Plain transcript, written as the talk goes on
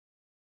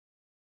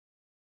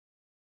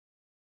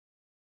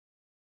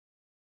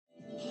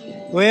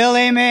Well,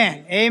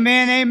 amen.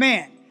 Amen,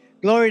 amen.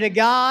 Glory to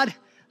God.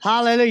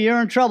 Hallelujah.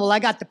 You're in trouble. I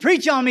got to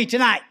preach on me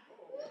tonight.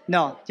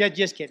 No,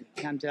 just kidding.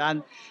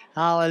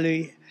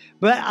 Hallelujah.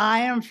 But I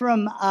am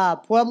from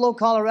Pueblo,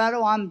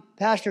 Colorado. I'm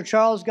Pastor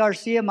Charles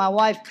Garcia, my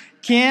wife,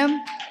 Kim.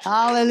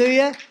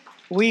 Hallelujah.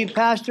 We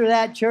pastor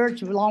that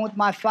church along with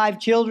my 5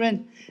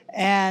 children.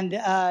 And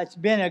it's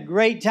been a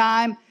great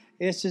time.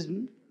 This is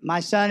my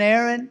son,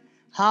 Aaron.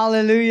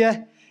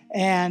 Hallelujah.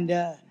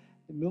 And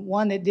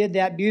one that did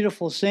that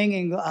beautiful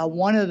singing,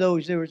 one of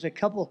those, there was a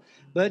couple,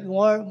 but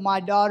my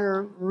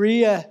daughter,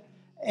 Rhea,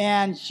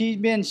 and she's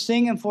been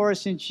singing for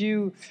us since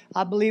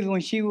I believe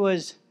when she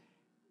was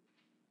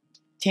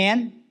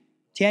 10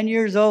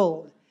 years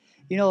old.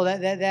 You know,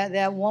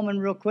 that woman,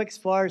 real quick, as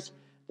far as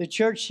the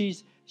church,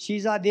 she's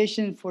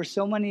auditioned for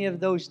so many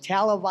of those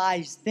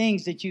televised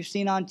things that you've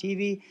seen on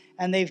TV,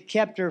 and they've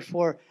kept her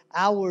for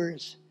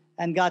hours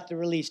and got the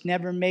release.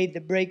 Never made the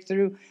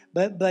breakthrough,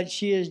 but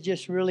she is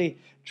just really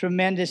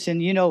tremendous.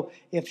 And, you know,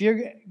 if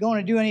you're going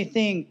to do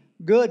anything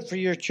good for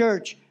your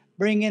church,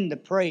 bring in the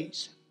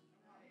praise.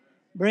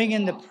 Bring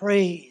in the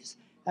praise.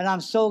 And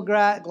I'm so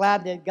glad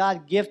that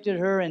God gifted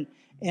her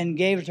and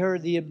gave her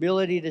the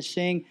ability to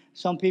sing.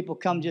 Some people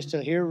come just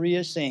to hear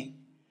Rhea sing.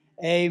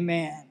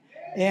 Amen.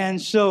 And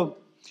so,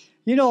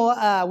 you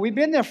know, we've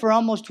been there for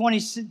almost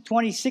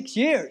 26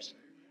 years.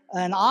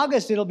 In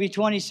August, it'll be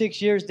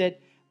 26 years that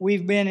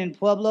we've been in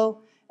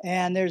Pueblo.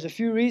 And there's a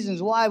few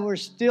reasons why we're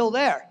still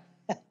there.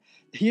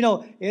 You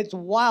know, it's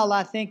wild.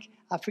 I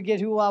forget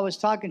who I was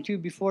talking to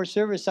before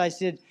service. I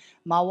said,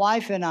 my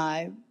wife and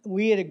I,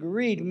 we had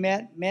agreed,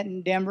 met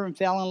in Denver and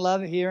fell in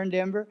love here in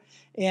Denver.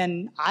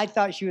 And I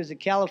thought she was a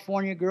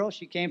California girl.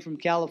 She came from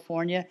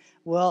California.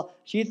 Well,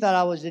 she thought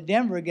I was a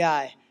Denver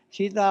guy.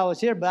 She thought I was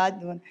here, but,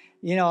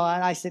 you know,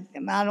 and I said,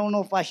 I don't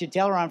know if I should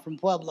tell her I'm from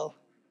Pueblo.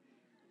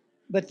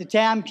 But the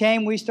time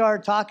came, we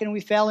started talking,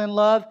 we fell in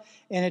love,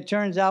 and it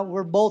turns out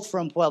we're both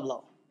from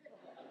Pueblo.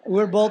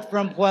 We're both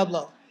from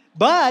Pueblo.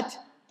 But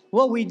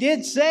what we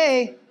did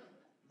say,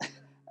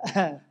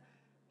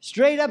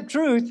 straight up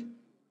truth,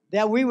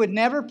 that we would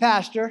never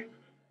pastor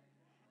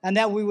and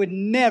that we would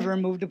never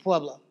move to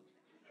Pueblo.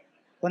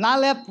 When I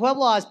left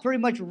Pueblo, I was pretty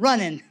much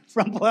running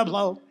from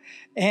Pueblo,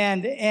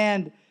 and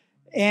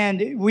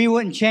we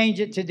wouldn't change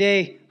it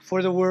today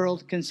for the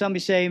world. Can somebody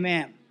say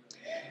amen?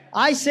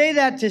 I say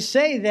that to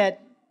say that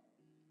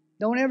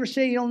don't ever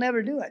say you'll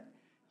never do it.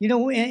 You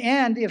know,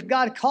 and if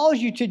God calls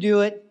you to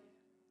do it,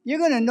 you're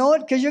going to know it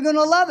because you're going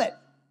to love it.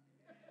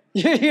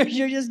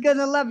 You're just going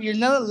to love it. You're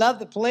going to love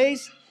the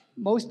place.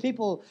 Most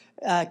people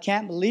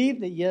can't believe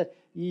that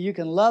you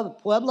can love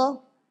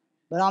Pueblo.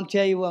 But I'm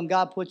telling you, when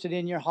God puts it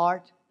in your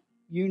heart,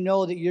 you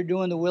know that you're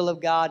doing the will of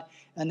God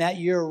and that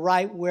you're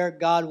right where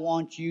God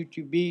wants you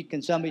to be.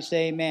 Can somebody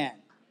say amen?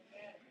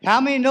 How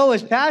many know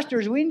as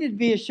pastors, we need to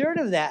be assured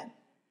of that?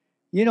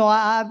 You know,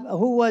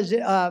 who was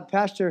it?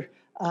 Pastor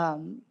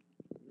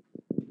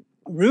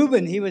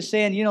Reuben, he was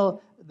saying, you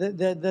know,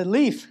 the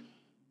leaf.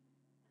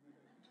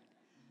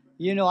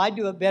 You know, I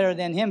do it better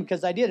than him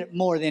because I did it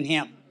more than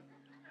him.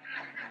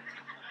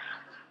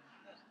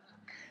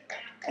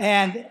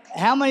 And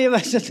how many of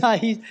us thought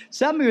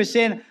somebody was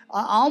saying,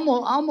 I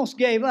almost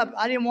gave up.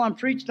 I didn't want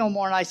to preach no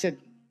more. And I said,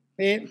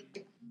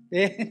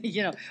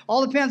 you know,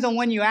 all depends on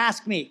when you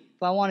ask me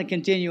if I want to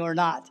continue or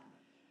not.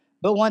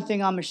 But one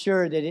thing I'm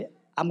assured that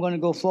I'm going to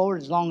go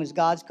forward as long as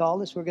God's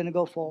called us. We're going to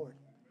go forward.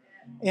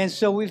 And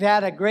so we've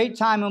had a great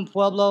time in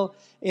Pueblo.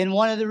 And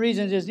one of the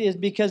reasons is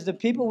because the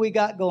people we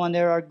got going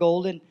there are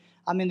golden.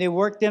 I mean, they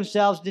work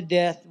themselves to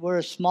death. We're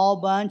a small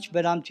bunch,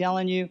 but I'm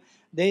telling you,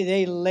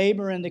 they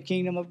labor in the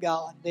kingdom of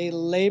God. They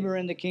labor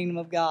in the kingdom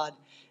of God.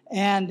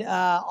 And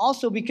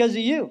also because of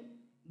you.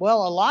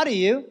 Well, a lot of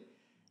you,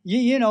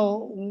 you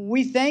know,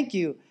 we thank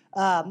you.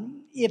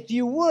 If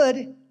you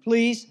would,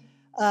 please,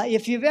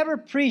 if you've ever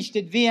preached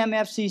at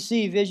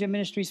VMFCC, Vision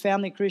Ministries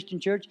Family Christian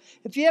Church,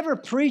 if you ever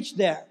preached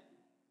there,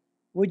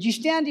 would you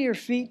stand to your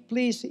feet,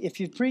 please? If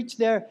you preach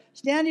there,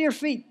 stand to your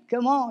feet.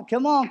 Come on,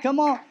 come on, come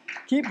on.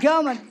 Keep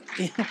coming.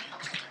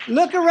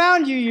 Look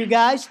around you, you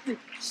guys.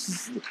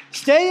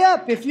 Stay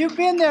up. If you've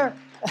been there,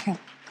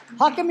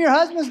 how come your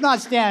husband's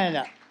not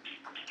standing up?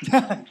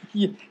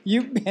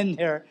 You've been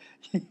there.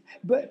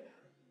 But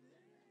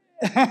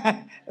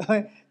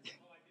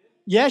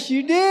yes,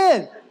 you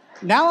did.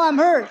 Now I'm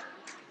hurt.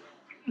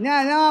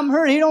 Now I'm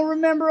hurt. He don't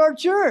remember our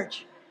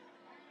church.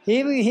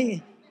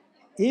 He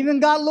even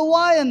got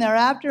Luai in there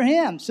after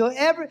him. So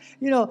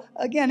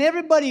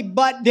everybody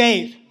but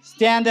Dave,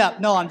 stand up.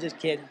 No, I'm just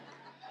kidding.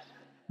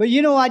 But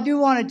you know, I do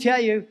want to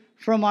tell you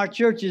from our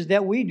churches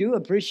that we do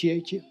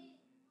appreciate you.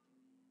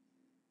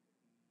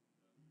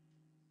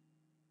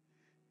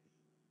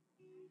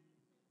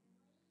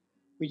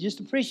 We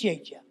just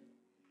appreciate you.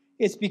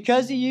 It's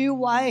because of you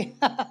why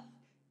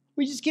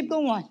we just keep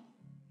going.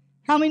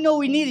 How many know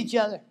we need each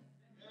other?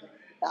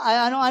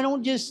 I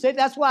don't just say,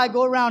 that's why I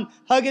go around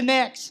hugging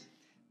necks.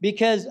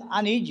 Because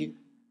I need you.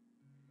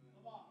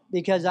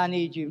 Because I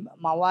need you.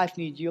 My wife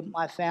needs you.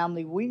 My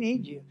family, we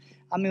need you.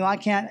 I mean, I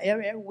can't.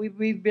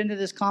 We've been to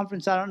this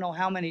conference I don't know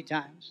how many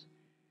times.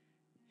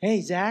 Hey,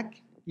 Zach,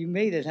 you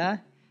made it, huh?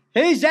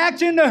 Hey,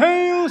 Zach's in the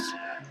house.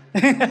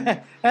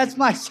 That's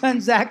my son,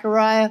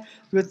 Zachariah,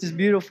 with his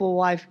beautiful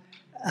wife.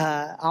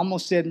 I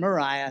almost said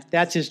Mariah.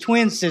 That's his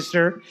twin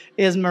sister,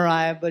 is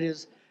Mariah, but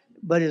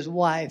his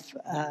wife,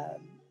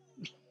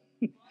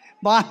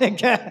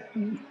 Monica.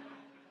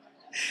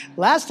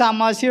 Last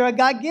time I was here, I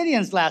got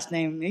Gideon's last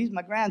name. He's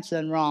my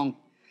grandson wrong.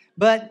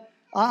 But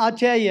I'll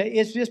tell you,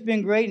 it's just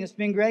been great, and it's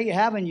been great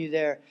having you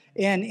there.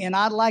 And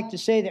I'd like to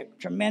say that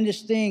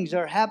tremendous things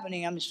are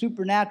happening. I mean,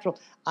 supernatural.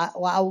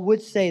 I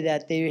would say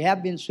that they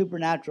have been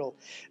supernatural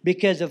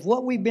because of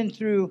what we've been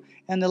through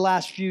in the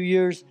last few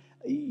years.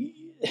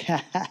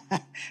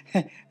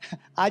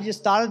 I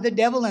just thought of the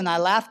devil and I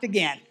laughed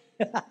again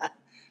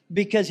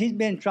because he's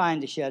been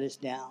trying to shut us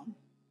down.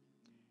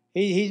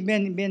 He's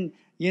been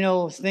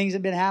things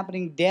have been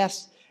happening,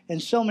 deaths,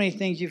 and so many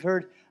things. You've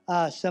heard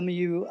some of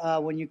you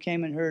when you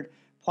came and heard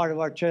part of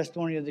our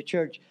testimony of the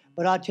church.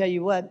 But I'll tell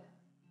you what,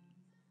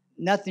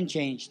 nothing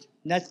changed.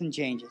 Nothing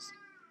changes.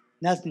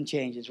 Nothing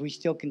changes. We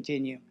still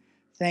continue.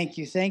 Thank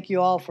you. Thank you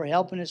all for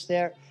helping us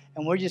there.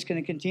 And we're just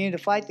going to continue to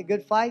fight the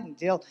good fight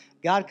until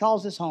God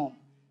calls us home.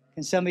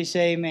 Can somebody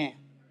say amen?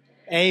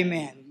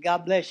 Amen.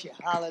 God bless you.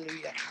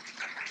 Hallelujah.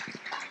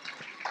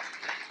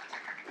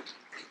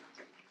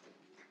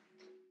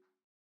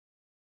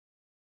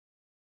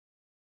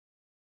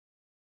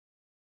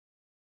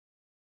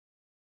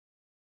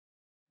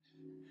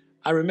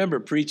 I remember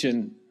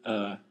preaching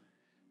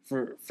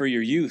for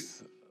your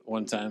youth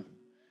one time.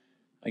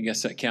 I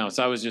guess that counts.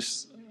 I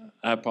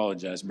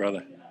apologize,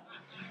 brother.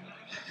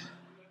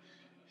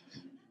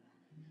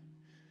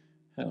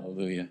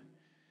 Hallelujah.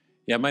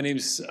 Yeah, my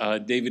name's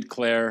David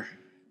Clare.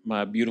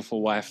 My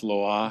beautiful wife,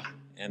 Loa,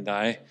 and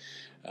I,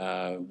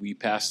 we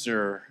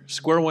pastor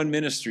Square One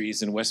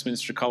Ministries in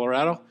Westminster,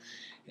 Colorado.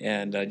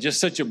 And just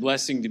such a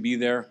blessing to be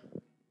there.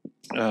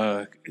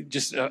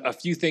 Just a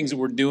few things that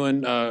we're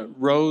doing.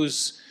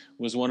 Rose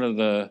was one of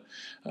the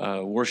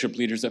worship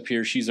leaders up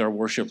here. She's our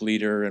worship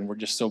leader, and we're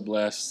just so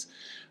blessed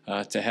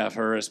to have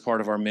her as part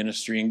of our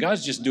ministry. And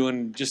God's just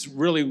doing just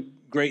really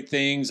great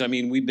things. I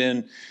mean, we've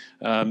been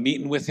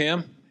meeting with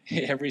him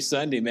every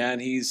Sunday,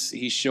 man. He's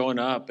showing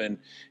up, and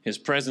his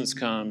presence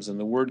comes, and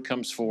the word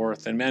comes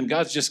forth. And man,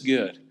 God's just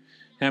good.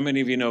 How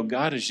many of you know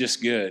God is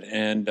just good?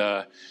 And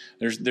I've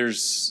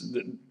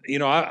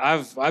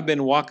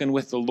been walking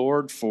with the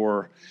Lord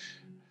for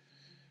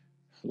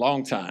a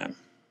long time,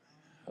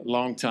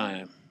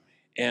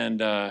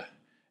 and it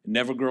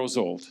never grows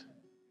old.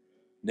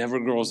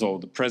 Never grows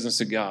old. The presence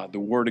of God, the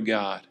Word of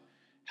God,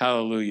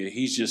 hallelujah.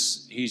 He's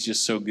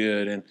just so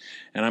good, and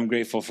I'm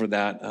grateful for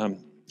that.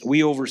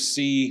 We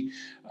oversee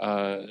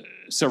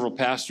several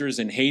pastors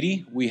in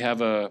Haiti. We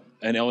have an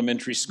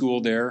elementary school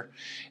there,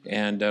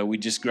 and we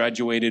just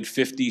graduated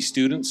 50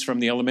 students from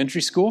the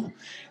elementary school,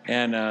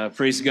 and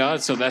praise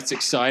God, so that's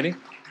exciting.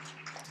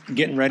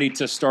 Getting ready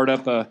to start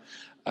up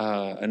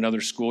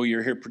another school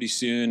year here pretty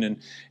soon,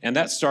 and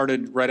that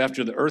started right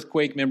after the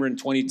earthquake. Remember in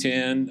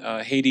 2010,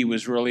 Haiti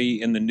was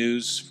really in the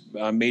news,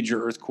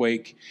 major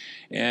earthquake,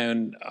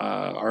 and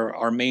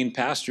our main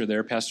pastor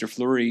there, Pastor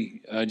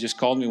Fleury, just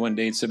called me one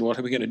day and said, "What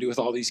are we going to do with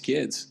all these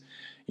kids?"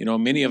 You know,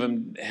 many of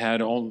them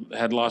had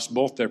lost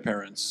both their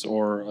parents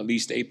or at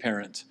least a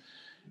parent.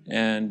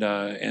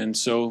 And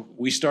so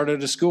we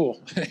started a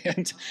school,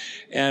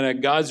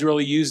 and God's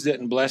really used it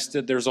and blessed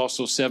it. There's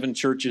also 7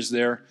 churches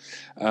there.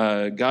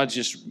 God's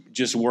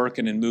just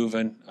working and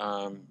moving.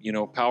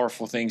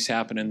 Powerful things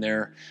happening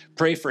there.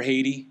 Pray for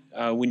Haiti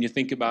when you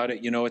think about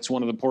it. You know, it's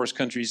one of the poorest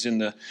countries in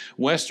the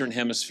Western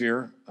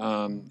Hemisphere,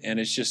 and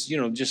it's just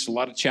a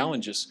lot of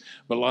challenges,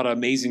 but a lot of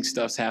amazing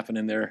stuff's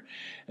happening there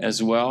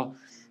as well.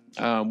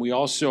 We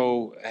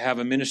also have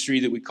a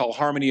ministry that we call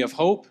Harmony of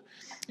Hope.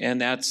 And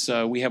that's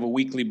we have a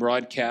weekly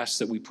broadcast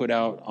that we put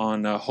out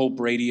on Hope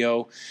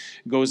Radio.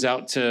 It goes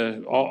out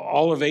to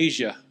all of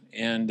Asia,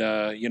 and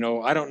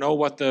I don't know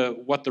what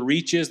the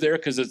reach is there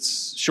because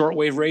it's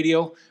shortwave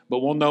radio, but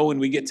we'll know when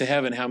we get to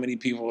heaven how many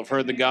people have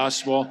heard the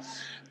gospel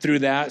through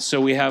that. So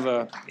we have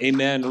a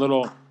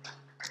little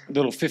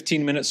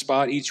 15-minute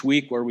spot each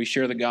week where we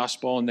share the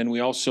gospel, and then we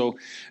also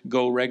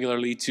go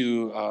regularly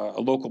to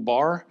a local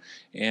bar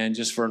and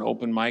just for an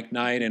open mic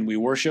night, and we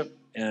worship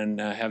and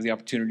have the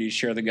opportunity to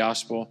share the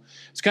gospel.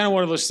 It's kind of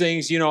one of those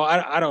things,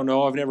 I don't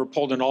know. I've never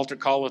pulled an altar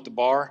call at the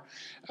bar.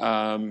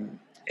 But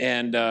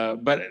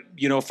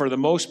for the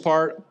most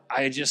part,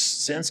 I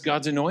just sense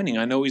God's anointing.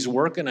 I know he's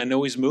working. I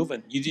know he's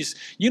moving.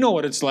 You know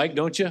what it's like,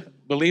 don't you,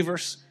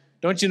 believers?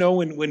 Don't you know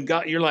when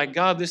God, you're like,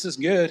 God, this is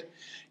good.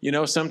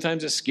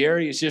 Sometimes it's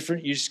scary. It's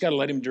different. You just got to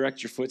let him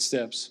direct your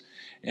footsteps.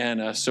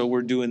 And so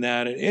we're doing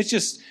that. It's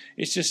just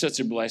such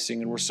a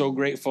blessing, and we're so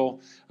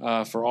grateful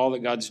for all that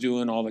God's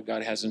doing, all that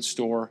God has in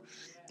store.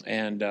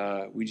 And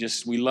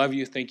we love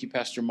you. Thank you,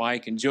 Pastor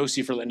Mike and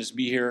Josie, for letting us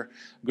be here.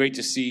 Great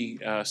to see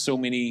so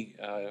many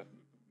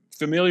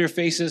familiar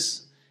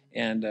faces,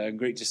 and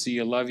great to see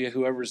you. Love you.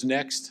 Whoever's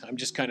next, I'm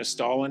just kind of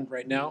stalling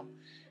right now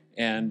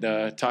and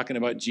talking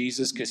about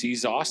Jesus because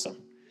he's awesome.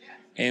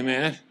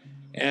 Amen.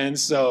 And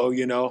so,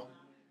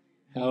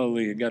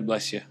 hallelujah. God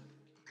bless you.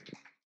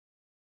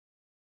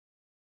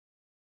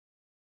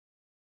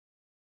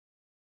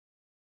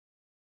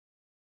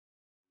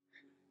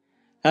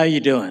 How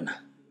you doing?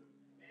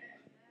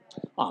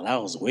 Oh,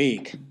 that was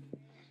weak.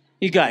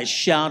 You guys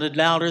shouted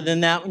louder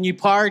than that when you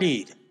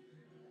partied.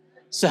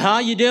 So how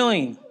you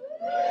doing?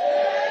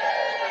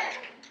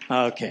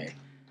 Okay.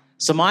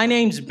 So my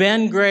name's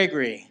Ben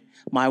Gregory.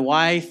 My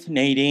wife,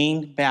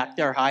 Nadine, back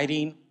there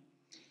hiding.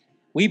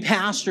 We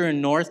pastor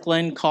in North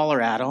Glen,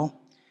 Colorado.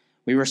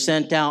 We were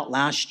sent out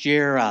last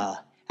year out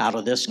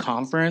of this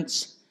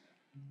conference.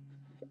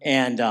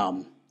 And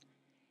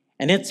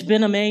it's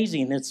been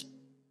amazing. It's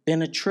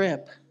been a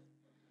trip.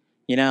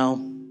 You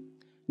know,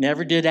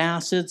 never did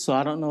acid, so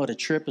I don't know what a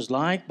trip is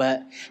like.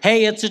 But,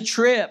 hey, it's a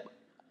trip.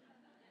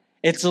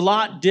 It's a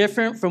lot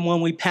different from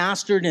when we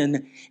pastored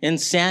in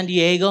San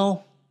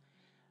Diego.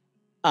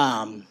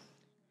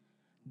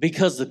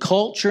 Because the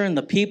culture and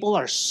the people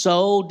are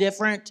so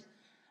different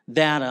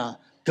that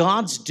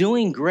God's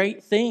doing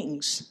great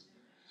things.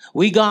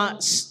 We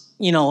got,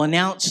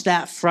 announced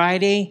that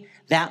Friday.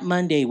 That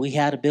Monday, we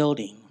had a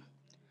building.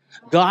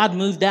 God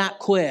moved that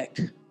quick.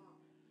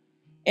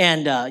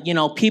 And,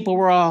 people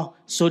were all,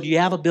 so do you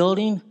have a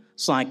building?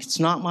 It's like, it's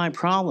not my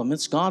problem.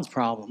 It's God's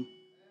problem.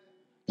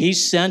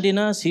 He's sending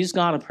us. He's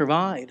got to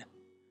provide.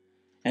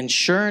 And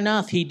sure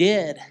enough, he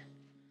did.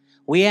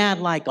 We had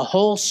like a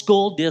whole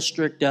school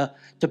district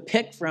to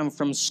pick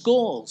from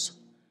schools.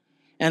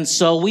 And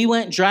so we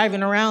went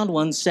driving around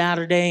one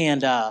Saturday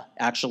and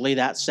actually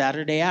that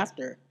Saturday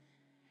after.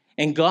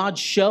 And God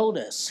showed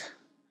us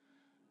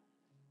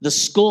the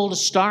school to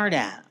start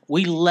at.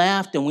 We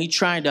left and we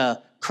tried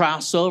to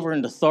cross over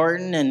into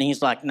Thornton, and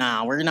he's like,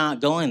 nah, we're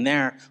not going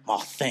there. Oh,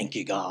 thank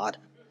you, God.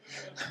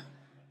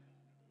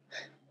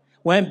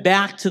 Went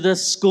back to the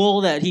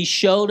school that he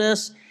showed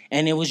us,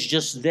 and it was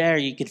just there.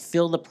 You could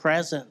feel the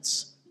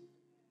presence.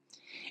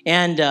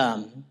 And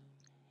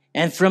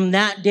from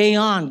that day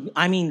on,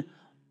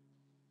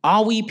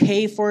 all we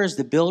pay for is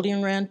the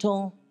building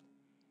rental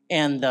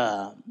and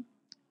the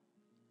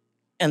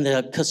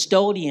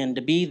custodian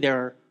to be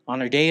there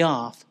on our day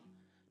off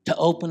to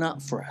open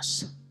up for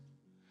us.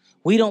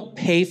 We don't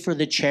pay for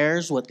the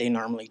chairs, what they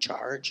normally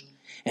charge,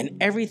 and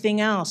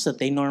everything else that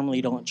they normally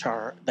don't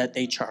charge, that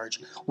they charge,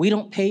 we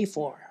don't pay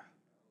for.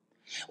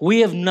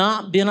 We have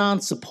not been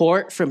on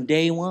support from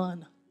day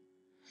one.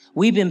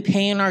 We've been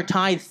paying our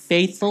tithe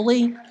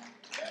faithfully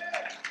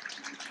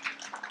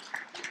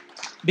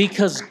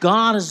because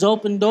God has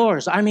opened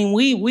doors.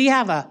 We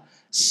have a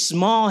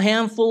small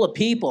handful of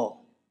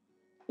people.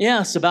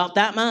 Yes, about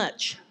that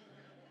much.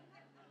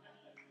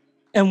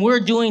 And we're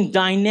doing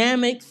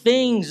dynamic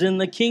things in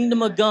the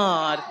kingdom of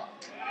God.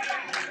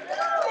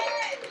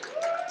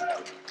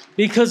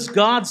 Because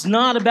God's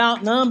not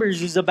about numbers,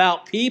 he's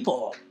about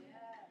people.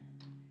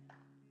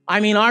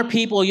 Our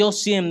people, you'll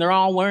see them, they're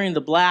all wearing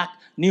the black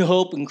New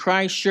Hope in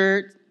Christ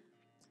shirt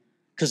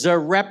because they're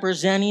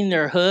representing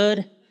their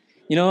hood.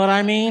 You know what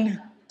I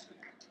mean?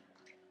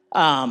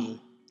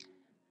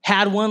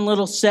 Had one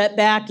little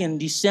setback in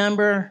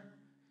December,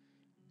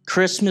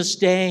 Christmas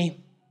Day.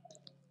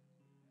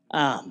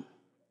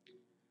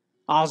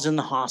 I was in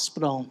the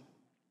hospital.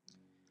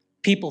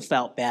 People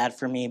felt bad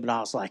for me, but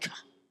I was like,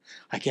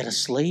 I get to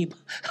sleep.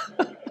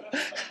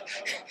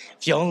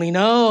 If you only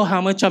know how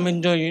much I'm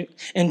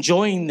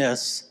enjoying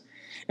this.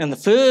 And the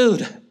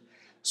food,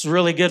 it's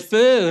really good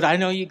food. I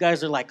know you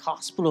guys are like,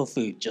 hospital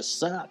food just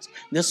sucks.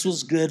 This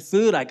was good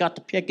food. I got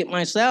to pick it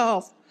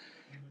myself.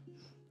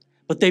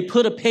 But they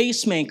put a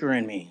pacemaker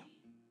in me.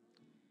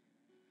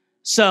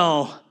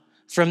 So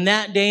from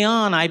that day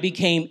on, I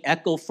became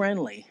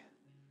eco-friendly.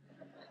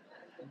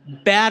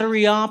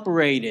 Battery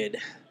operated.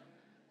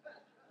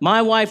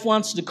 My wife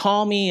wants to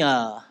call me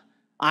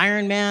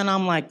Iron Man.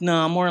 I'm like, no,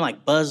 I'm more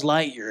like Buzz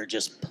Lightyear,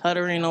 just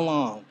puttering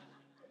along.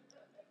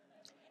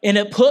 And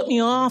it put me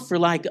off for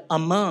like a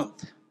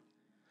month.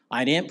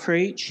 I didn't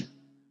preach.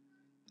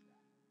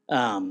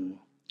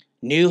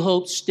 New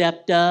Hope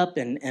stepped up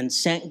and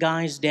sent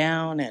guys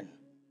down.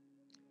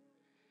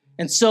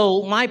 And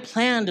so my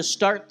plan to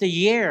start the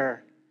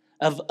year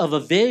of a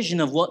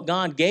vision of what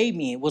God gave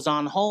me was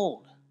on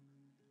hold.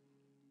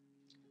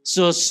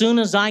 So as soon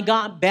as I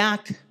got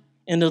back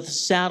into the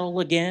saddle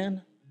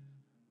again,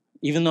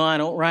 even though I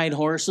don't ride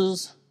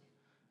horses,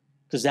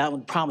 because that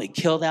would probably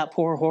kill that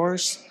poor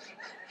horse,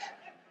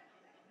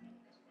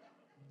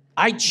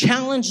 I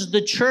challenged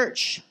the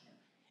church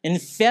in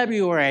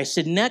February. I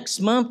said, next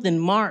month in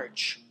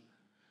March,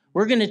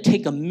 we're going to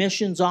take a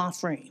missions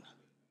offering.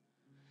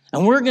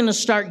 And we're going to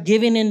start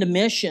giving into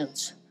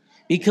missions.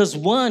 Because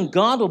one,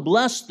 God will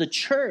bless the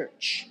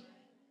church.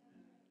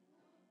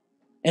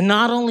 And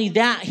not only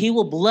that, he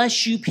will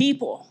bless you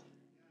people.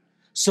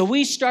 So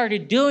we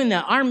started doing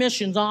that. Our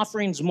missions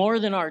offering's more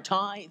than our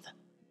tithe.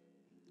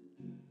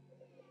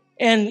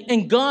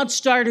 And God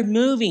started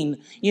moving.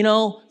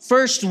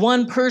 First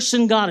one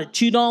person got a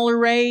 $2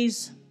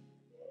 raise.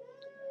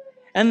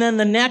 And then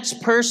the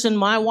next person,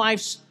 my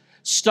wife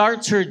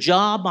starts her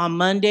job on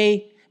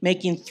Monday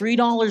making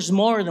 $3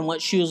 more than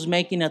what she was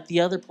making at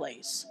the other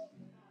place.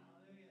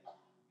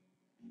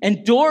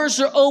 And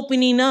doors are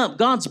opening up.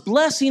 God's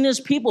blessing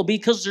his people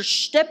because they're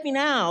stepping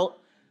out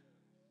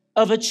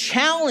of a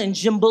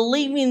challenge and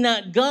believing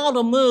that God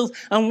will move,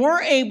 and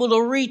we're able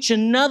to reach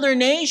another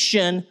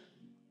nation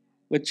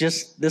with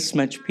just this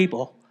much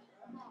people.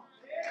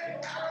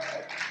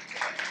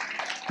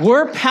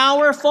 We're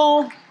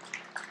powerful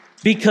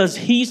because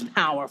He's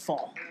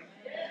powerful.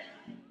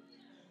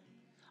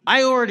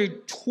 I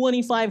ordered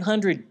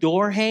 2,500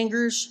 door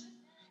hangers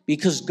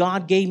because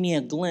God gave me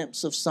a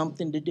glimpse of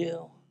something to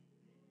do.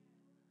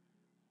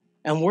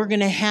 And we're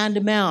going to hand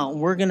them out.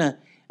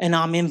 And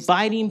I'm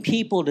inviting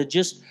people to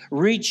just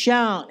reach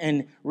out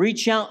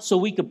so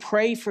we could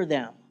pray for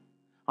them.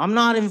 I'm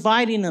not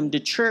inviting them to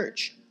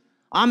church.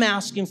 I'm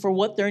asking for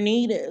what their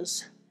need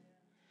is.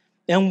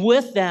 And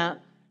with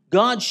that,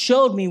 God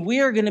showed me we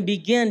are going to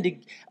begin to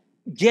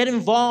get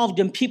involved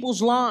in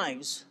people's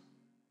lives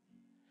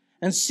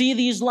and see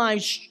these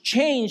lives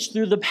change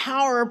through the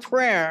power of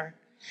prayer.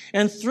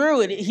 And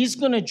through it, He's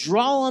going to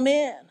draw them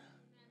in.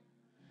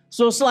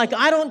 So it's like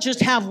I don't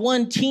just have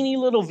one teeny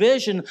little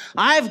vision.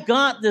 I've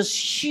got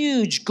this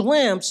huge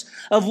glimpse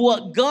of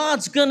what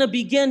God's going to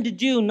begin to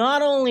do,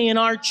 not only in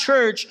our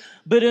church,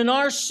 but in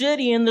our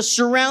city and the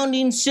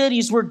surrounding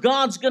cities where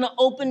God's going to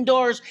open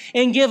doors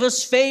and give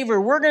us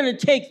favor. We're going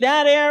to take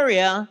that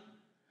area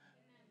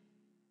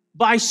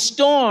by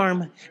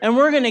storm, and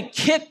we're going to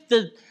kick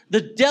the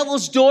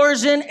devil's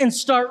doors in and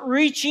start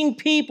reaching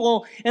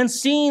people and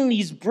seeing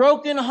these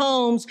broken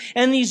homes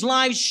and these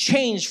lives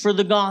changed for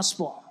the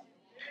gospel.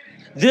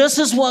 This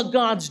is what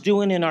God's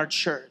doing in our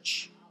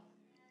church.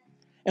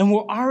 And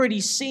we're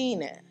already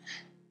seeing it.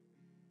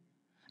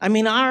 I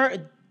mean, our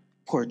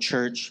poor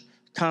church,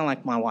 kind of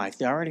like my wife,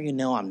 they already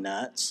know I'm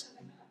nuts.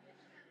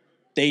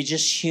 They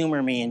just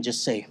humor me and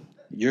just say,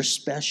 "You're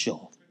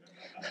special."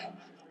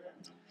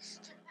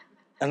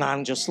 And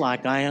I'm just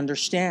like, I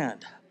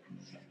understand.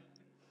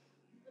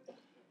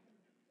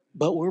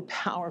 But we're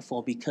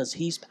powerful because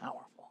He's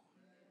powerful.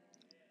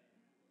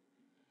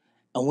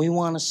 And we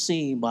want to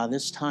see by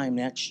this time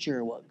next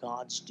year what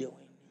God's doing.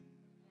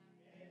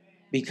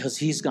 Because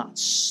He's got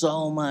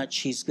so much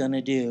He's going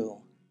to do.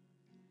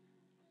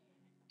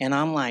 And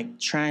I'm like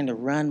trying to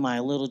run my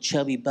little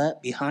chubby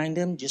butt behind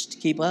Him just to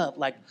keep up.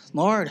 Like,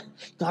 Lord,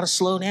 got to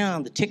slow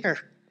down the ticker.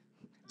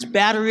 It's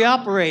battery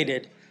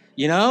operated,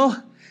 you know?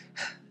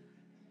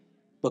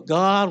 But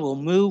God will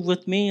move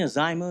with me as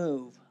I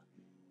move.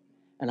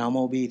 And I'm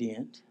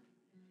obedient.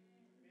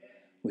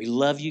 We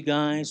love you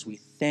guys. We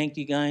thank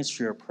you guys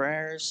for your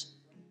prayers.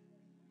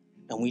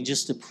 And we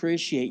just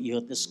appreciate you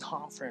at this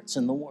conference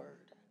in the Word.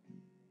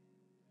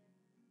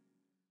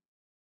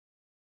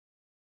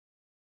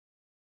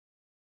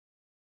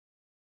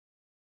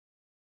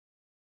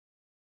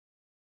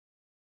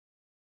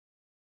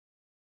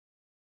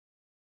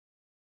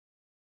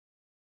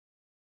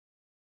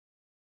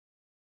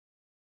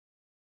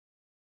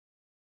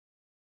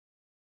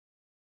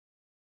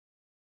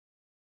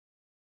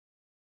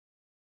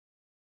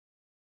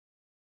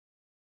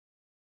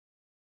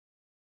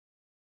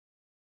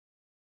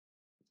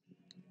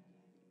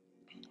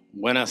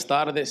 Buenas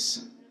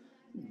tardes.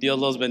 Dios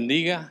los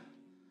bendiga.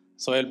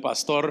 Soy el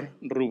pastor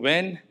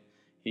Rubén,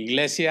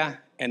 Iglesia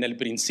en el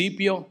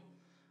Principio.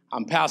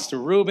 I'm Pastor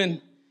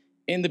Ruben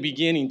in the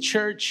Beginning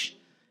Church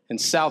in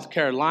South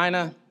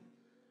Carolina.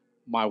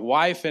 My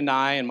wife and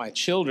I and my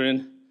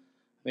children,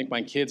 I think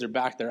my kids are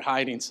back there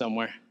hiding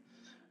somewhere.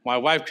 My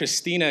wife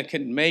Christina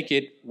couldn't make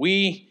it.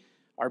 We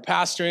are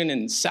pastoring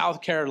in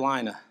South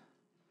Carolina.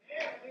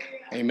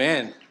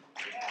 Amen.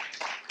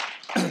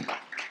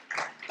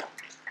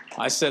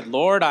 I said,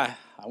 Lord, I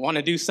want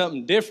to do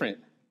something different.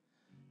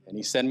 And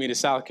He sent me to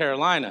South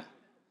Carolina.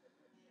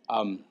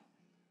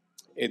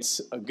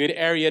 It's a good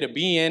area to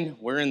be in.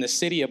 We're in the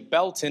city of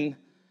Belton.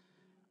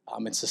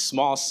 It's a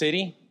small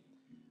city,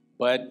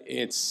 but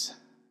it's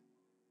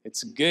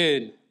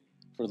good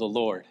for the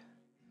Lord.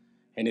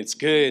 And it's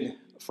good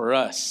for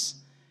us.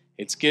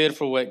 It's good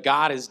for what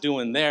God is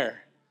doing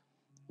there.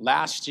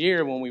 Last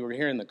year when we were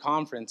here in the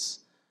conference,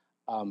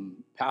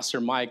 Pastor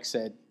Mike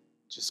said,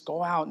 just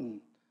go out and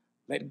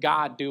let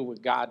God do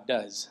what God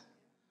does.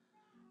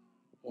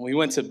 When we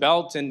went to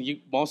Belton,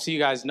 most of you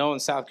guys know in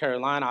South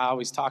Carolina, I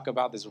always talk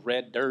about this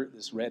red dirt.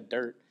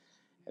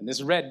 And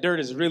this red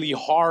dirt is really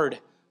hard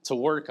to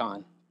work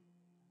on.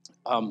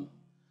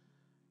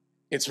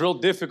 It's real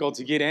difficult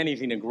to get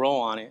anything to grow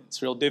on it.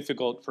 It's real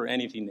difficult for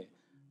anything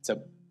to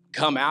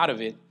come out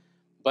of it.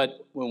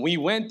 But when we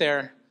went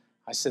there,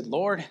 I said,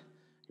 Lord,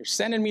 you're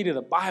sending me to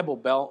the Bible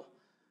Belt.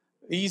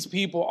 These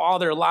people, all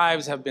their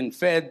lives have been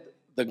fed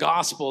the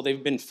gospel.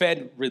 They've been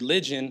fed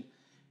religion.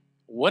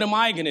 What am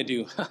I going to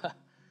do?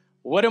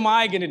 What am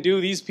I going to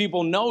do? These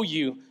people know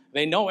you.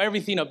 They know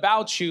everything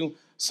about you.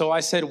 So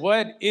I said,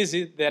 what is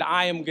it that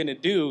I am going to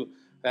do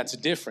that's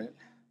different?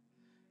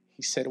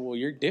 He said, well,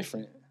 you're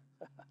different.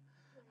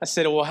 I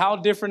said, well, how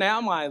different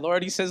am I,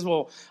 Lord? He says,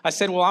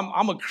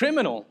 I'm a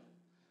criminal.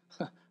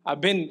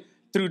 I've been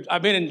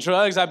in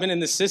drugs. I've been in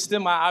the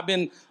system. I've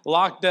been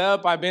locked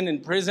up. I've been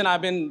in prison.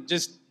 I've been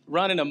just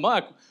running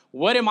amok.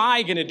 What am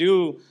I going to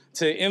do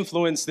to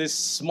influence this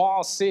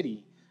small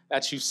city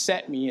that you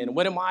set me in?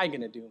 What am I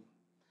going to do?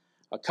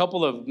 a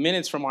couple of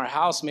minutes from our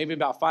house, maybe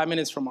about 5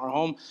 minutes from our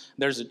home,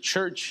 there's a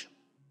church.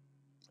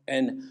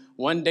 And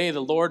one day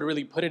the Lord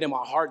really put it in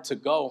my heart to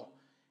go.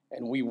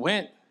 And we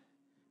went.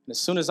 And as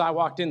soon as I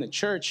walked in the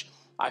church,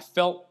 I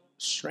felt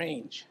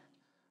strange,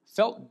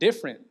 felt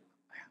different.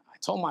 I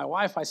told my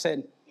wife, I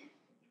said,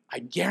 I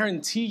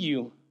guarantee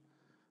you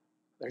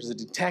there's a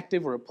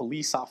detective or a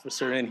police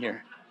officer in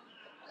here.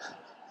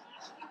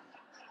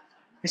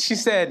 And she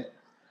said,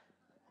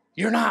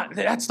 you're not,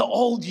 that's the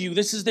old you.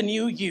 This is the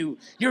new you.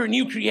 You're a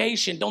new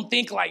creation. Don't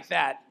think like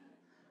that.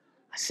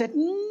 I said,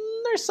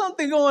 there's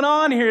something going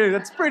on here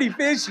that's pretty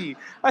fishy.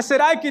 I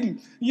said, I can,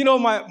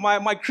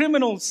 my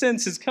criminal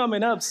sense is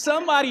coming up.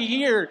 Somebody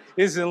here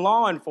is in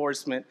law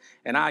enforcement,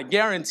 and I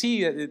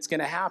guarantee it's going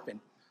to happen.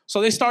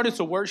 So they started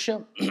to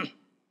worship,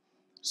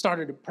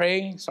 started to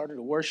pray, started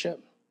to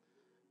worship.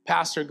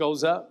 Pastor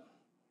goes up,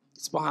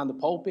 it's behind the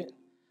pulpit,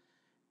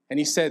 and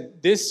he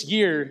said, this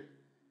year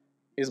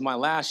is my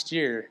last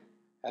year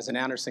as an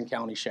Anderson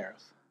County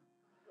Sheriff.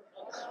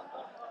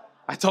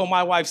 I told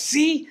my wife,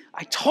 see,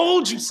 I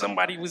told you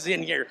somebody was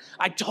in here.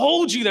 I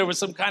told you there was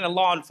some kind of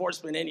law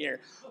enforcement in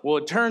here. Well,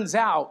 it turns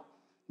out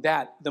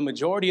that the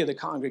majority of the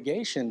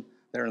congregation,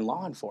 they're in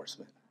law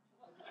enforcement.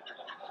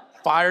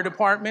 Fire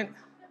department,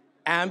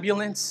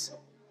 ambulance.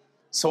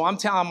 So I'm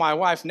telling my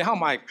wife, now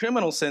my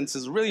criminal sense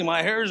is really,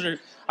 my hairs are,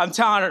 I'm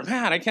telling her,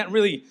 man, I can't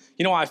really,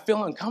 I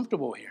feel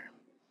uncomfortable here.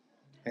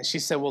 And she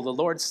said, well, the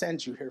Lord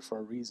sent you here for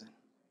a reason.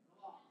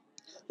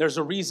 There's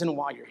a reason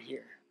why you're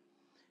here.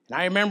 And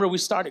I remember we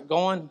started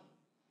going.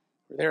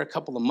 We were there a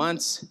couple of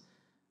months.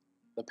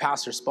 The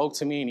pastor spoke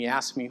to me and he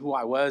asked me who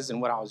I was and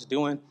what I was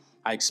doing.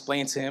 I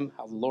explained to him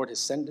how the Lord has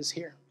sent us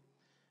here.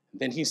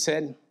 Then he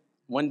said,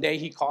 one day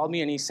he called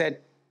me and he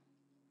said,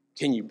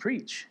 can you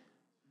preach?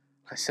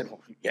 I said, well,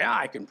 yeah,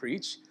 I can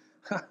preach.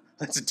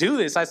 Let's do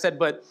this. I said,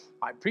 but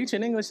I preach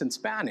in English and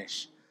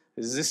Spanish.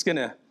 Is this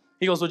gonna?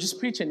 He goes, well, just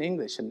preach in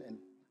English. And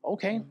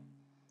okay.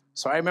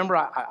 So I remember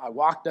I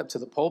walked up to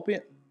the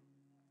pulpit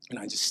and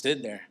I just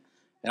stood there.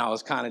 And I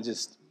was kind of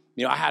just,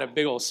 I had a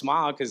big old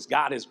smile because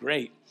God is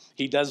great.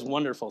 He does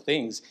wonderful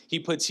things. He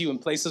puts you in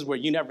places where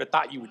you never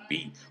thought you would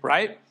be,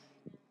 right?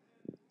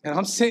 And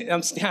I'm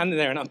standing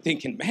there and I'm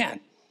thinking, man,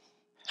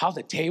 how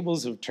the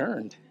tables have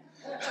turned.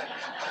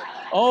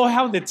 Oh,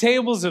 how the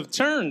tables have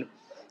turned.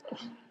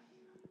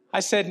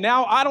 I said,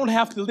 now I don't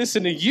have to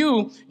listen to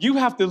you. You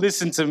have to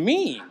listen to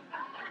me.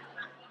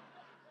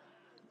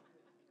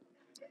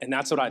 And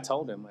that's what I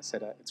told him. I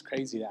said, it's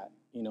crazy that,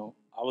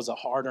 I was a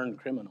hard-earned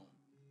criminal.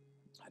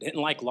 I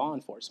didn't like law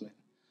enforcement.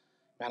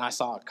 Man, I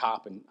saw a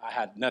cop and I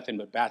had nothing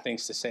but bad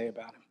things to say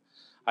about him.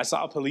 I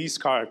saw a police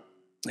car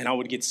and I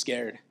would get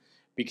scared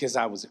because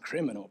I was a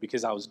criminal,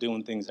 because I was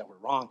doing things that were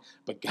wrong.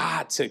 But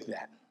God took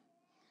that.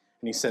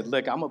 And he said,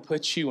 look, I'm going to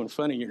put you in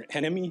front of your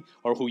enemy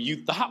or who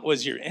you thought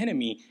was your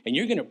enemy, and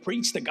you're going to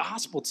preach the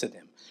gospel to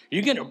them.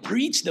 You're going to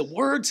preach the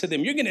word to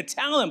them. You're going to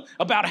tell them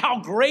about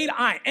how great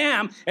I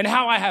am and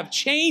how I have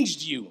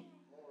changed you.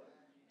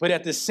 But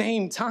at the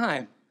same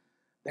time,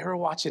 they were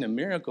watching a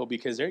miracle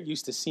because they're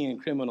used to seeing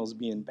criminals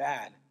being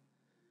bad.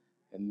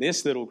 And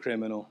this little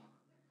criminal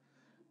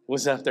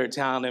was up there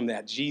telling them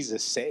that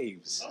Jesus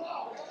saves,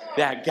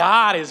 that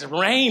God is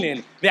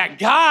reigning, that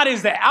God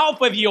is the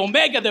Alpha, the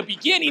Omega, the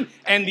beginning,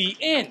 and the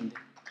end.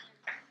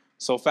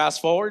 So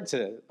fast forward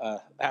to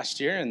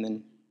last year, and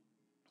then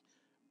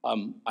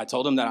I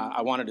told them that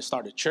I wanted to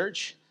start a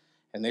church.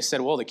 And they said,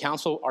 well,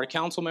 our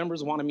council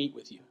members want to meet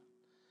with you.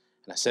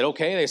 And I said,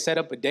 okay. They set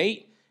up a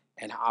date.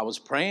 And I was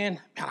praying,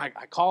 and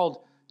I called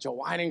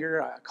Joe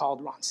Weidinger, I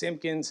called Ron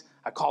Simpkins,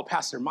 I called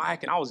Pastor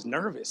Mike, and I was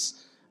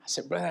nervous. I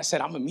said, brother,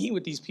 I'm going to meet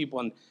with these people.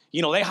 And, they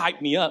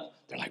hyped me up.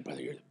 They're like,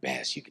 brother, you're the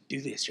best. You could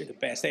do this. You're the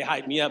best. They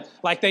hyped me up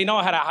like they know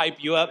how to hype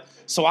you up.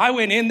 So I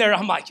went in there.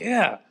 I'm like,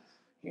 yeah,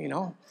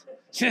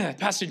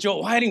 Pastor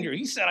Joe Weidinger,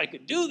 he said I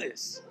could do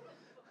this.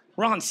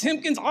 Ron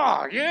Simpkins,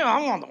 oh, yeah,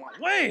 I'm on my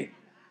way.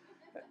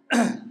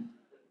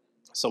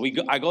 So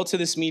I go to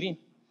this meeting.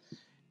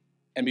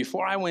 And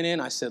before I went in,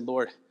 I said,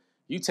 Lord,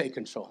 you take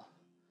control.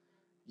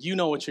 You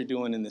know what you're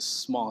doing in this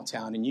small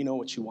town, and you know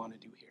what you want to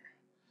do here.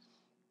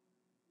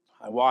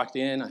 I walked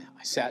in,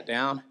 I sat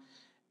down,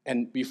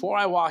 and before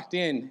I walked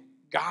in,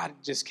 God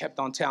just kept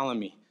on telling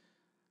me,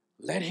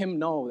 let him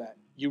know that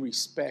you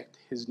respect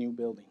his new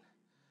building.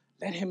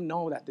 Let him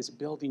know that this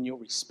building, you'll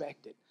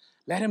respect it.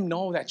 Let him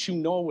know that you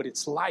know what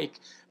it's like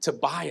to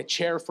buy a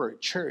chair for a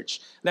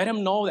church. Let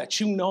him know that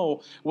you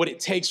know what it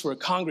takes for a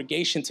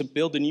congregation to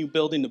build a new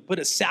building, to put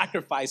a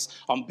sacrifice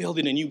on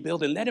building a new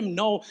building. Let him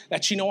know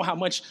that you know how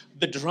much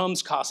the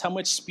drums cost, how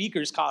much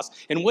speakers cost,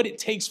 and what it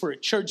takes for a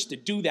church to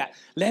do that.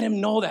 Let him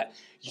know that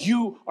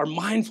you are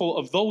mindful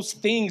of those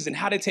things and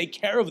how to take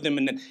care of them,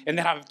 and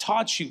that I've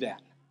taught you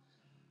that.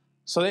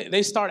 So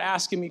they start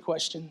asking me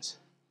questions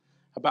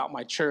about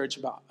my church,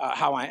 about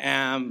how I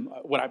am,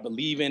 what I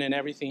believe in and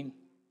everything.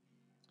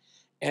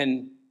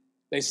 And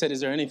they said, is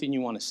there anything you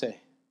want to say?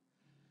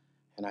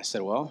 And I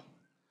said, well,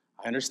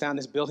 I understand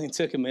this building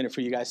took a minute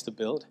for you guys to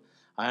build.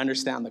 I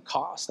understand the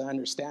cost. I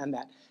understand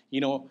that,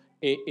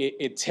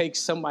 it takes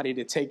somebody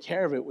to take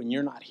care of it when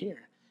you're not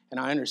here. And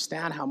I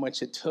understand how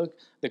much it took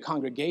the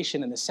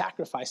congregation and the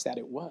sacrifice that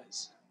it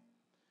was.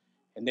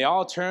 And they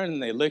all turned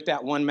and they looked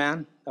at one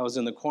man that was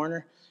in the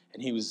corner,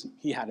 and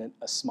he had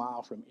a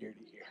smile from ear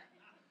to ear.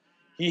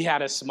 He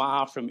had a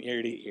smile from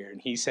ear to ear,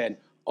 and he said,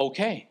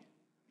 okay.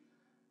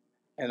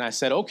 And I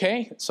said,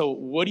 okay, so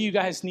what do you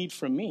guys need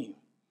from me?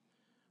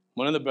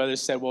 One of the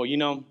brothers said, well,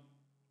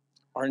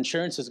 our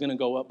insurance is going to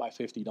go up by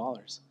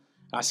 $50.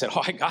 I said,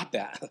 oh, I got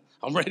that.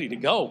 I'm ready to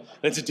go.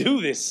 Let's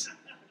do this.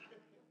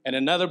 And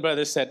another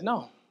brother said,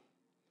 no,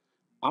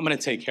 I'm going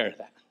to take care of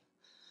that.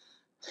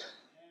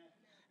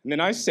 And then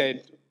I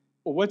said,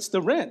 well, what's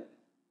the rent?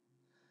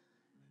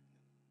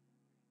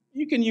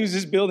 You can use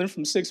this building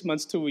from 6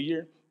 months to a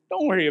year.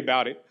 Don't worry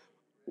about it.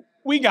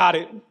 We got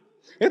it.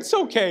 It's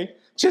okay.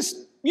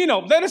 Just,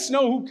 let us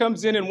know who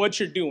comes in and what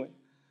you're doing.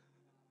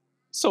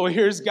 So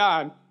here's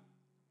God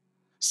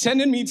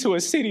sending me to a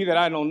city that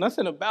I know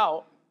nothing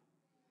about,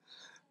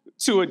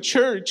 to a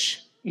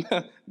church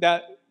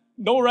that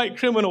no right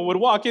criminal would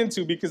walk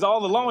into because all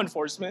the law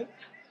enforcement.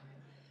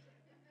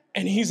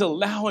 And he's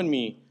allowing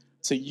me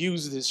to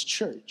use this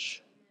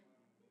church.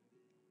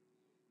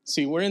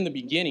 See, we're in the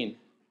beginning,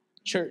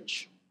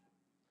 church.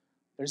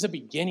 There's a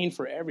beginning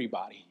for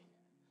everybody.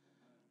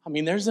 I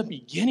mean, there's a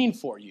beginning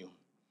for you.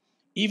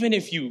 Even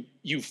if you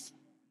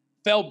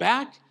fell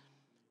back,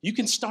 you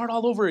can start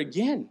all over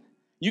again.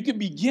 You could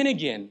begin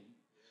again.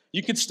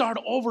 You could start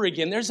over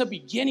again. There's a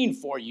beginning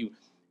for you.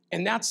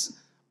 And that's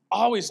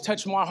always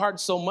touched my heart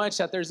so much,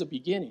 that there's a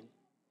beginning.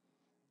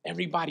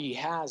 Everybody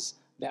has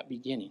that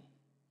beginning.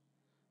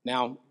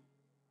 Now,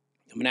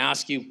 I'm going to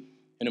ask you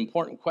an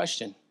important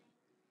question.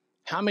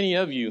 How many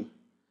of you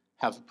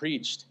have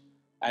preached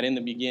at In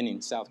the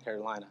Beginning, South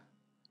Carolina?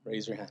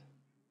 Raise your hand.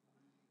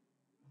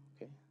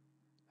 Okay.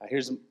 Now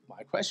here's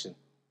my question.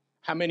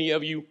 How many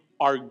of you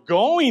are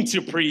going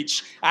to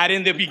preach at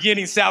In the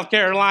Beginning, South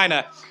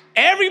Carolina?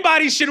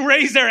 Everybody should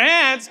raise their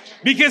hands,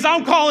 because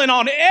I'm calling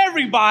on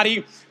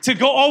everybody to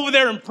go over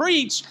there and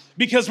preach,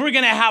 because we're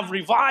going to have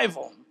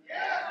revival.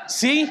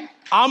 See,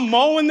 I'm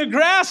mowing the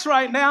grass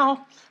right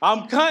now.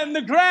 I'm cutting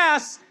the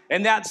grass,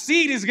 and that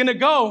seed is going to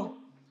go.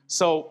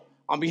 So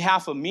on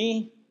behalf of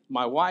me,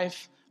 my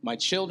wife, my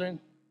children,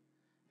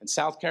 and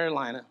South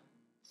Carolina,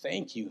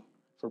 thank you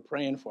for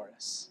praying for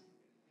us.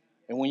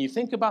 And when you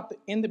think about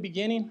In the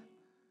Beginning,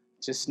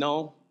 just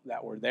know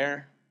that we're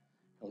there,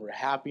 and we're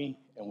happy,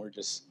 and we're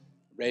just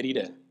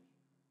ready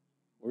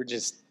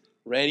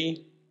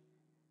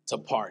to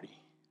party.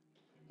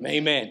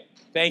 Amen.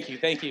 Thank you.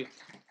 Thank you.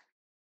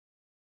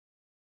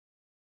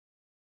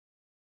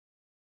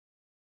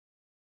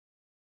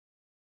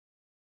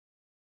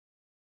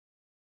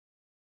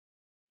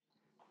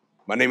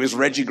 My name is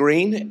Reggie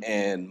Green,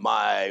 and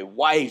my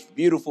wife,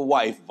 beautiful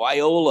wife,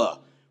 Viola,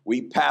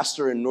 we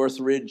pastor in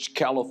Northridge,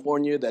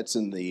 California. That's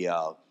in the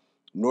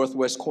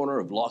northwest corner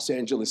of Los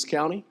Angeles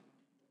County.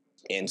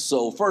 And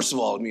so, first of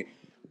all,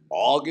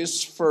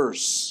 August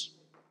 1st,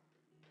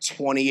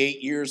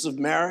 28 years of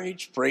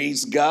marriage.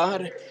 Praise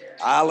God.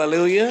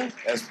 Hallelujah.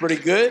 That's pretty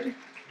good.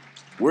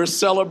 We're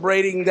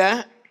celebrating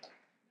that.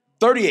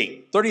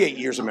 38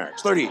 years of marriage.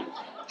 38.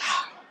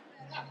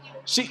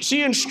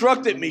 She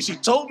instructed me. She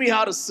told me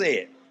how to say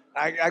it.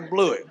 I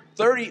blew it.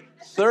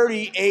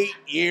 38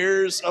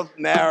 years of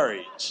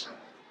marriage.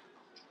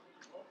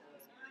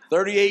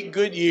 38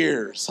 good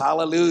years.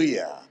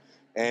 Hallelujah.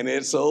 And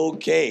it's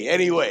okay.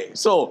 Anyway,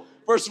 so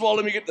first of all,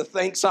 let me get the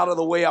thanks out of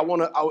the way.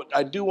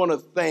 I do want to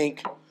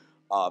thank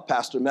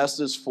Pastor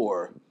Mestis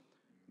for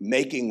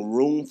making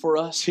room for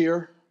us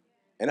here.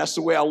 And that's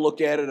the way I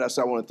look at it.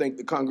 I want to thank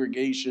the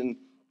congregation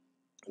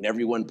and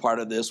everyone part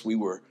of this. We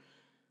were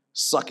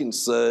sucking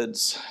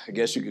suds, I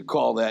guess you could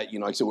call that.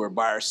 Like I said, we're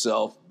by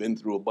ourselves, been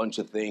through a bunch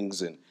of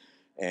things,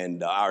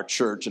 and our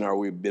church and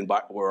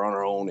we're on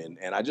our own.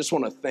 And I just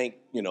want to thank,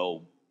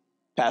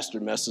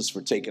 Pastor Messis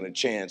for taking a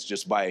chance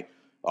just by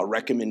a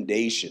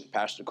recommendation.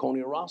 Pastor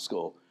Coney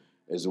Orozco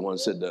is the one who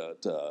said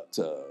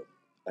to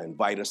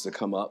invite us to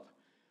come up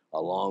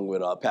along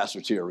with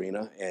Pastor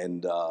Tiarina.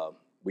 And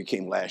we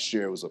came last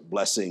year. It was a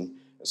blessing.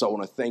 And so I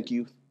want to thank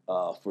you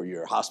for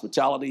your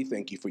hospitality.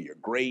 Thank you for your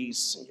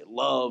grace and your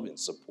love and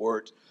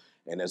support.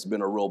 And it's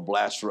been a real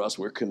blast for us.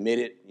 We're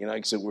committed. Like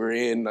I said, we're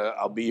in.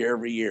 I'll be here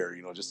every year,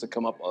 just to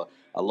come up.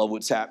 I love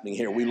what's happening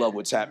here. We love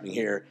what's happening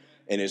here.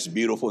 And it's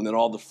beautiful. And then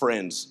all the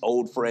friends,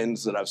 old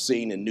friends that I've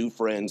seen and new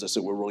friends, I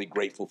said we're really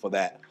grateful for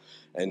that.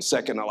 And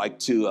second, I'd like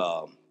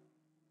to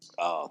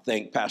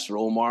thank Pastor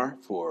Omar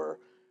for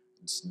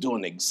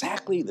doing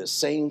exactly the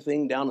same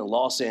thing down in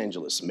Los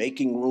Angeles,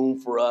 making room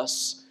for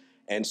us.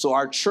 And so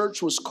our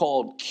church was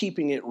called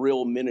Keeping It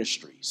Real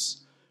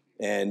Ministries.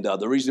 And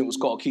the reason it was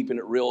called Keeping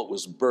It Real, it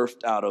was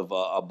birthed out of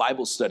a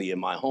Bible study in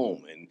my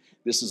home. And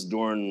this is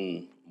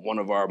during one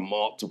of our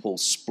multiple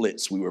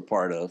splits we were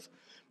part of,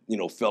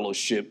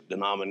 fellowship,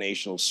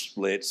 denominational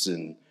splits.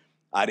 And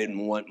I didn't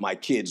want my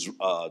kids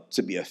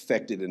to be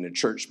affected in the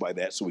church by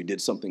that. So we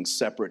did something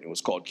separate. It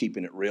was called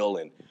Keeping It Real.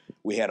 And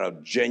we had a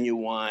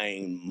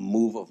genuine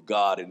move of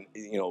God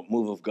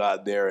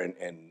there,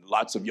 and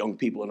lots of young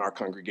people in our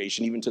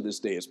congregation. Even to this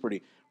day, it's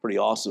pretty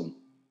awesome.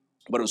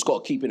 but it was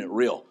called Keeping It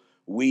Real.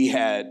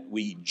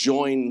 We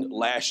joined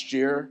last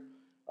year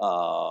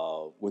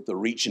with the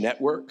Reach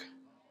Network.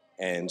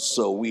 And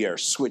so we are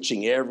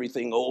switching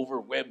everything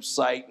over,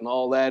 website and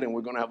all that, and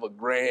we're going to have a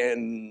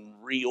grand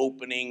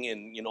reopening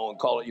and, and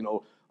call it,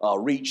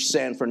 Reach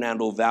San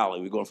Fernando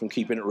Valley. We're going from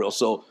Keeping It Real.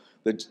 So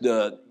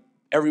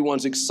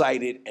everyone's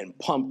excited and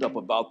pumped up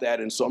about that.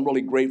 And so I'm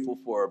really grateful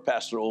for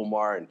Pastor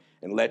Omar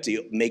and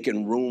Letty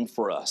making room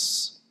for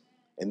us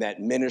in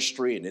that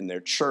ministry and in their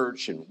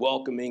church and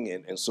welcoming.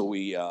 And so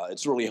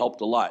it's really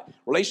helped a lot.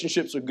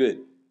 Relationships are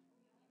good.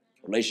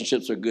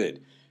 Relationships are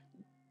good.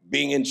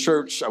 Being in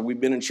church,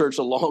 we've been in church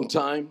a long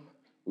time.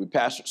 We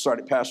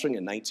started pastoring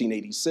in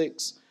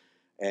 1986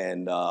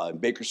 and in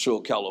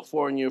Bakersfield,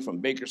 California, from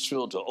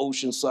Bakersfield to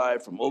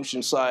Oceanside, from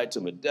Oceanside to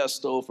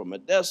Modesto, from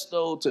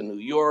Modesto to New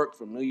York,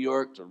 from New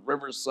York to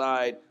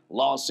Riverside,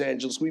 Los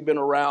Angeles. We've been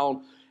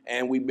around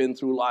and we've been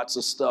through lots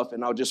of stuff,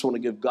 and I just want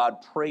to give God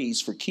praise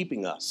for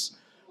keeping us.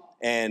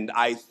 And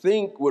I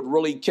think what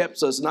really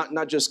kept us,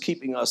 not just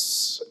keeping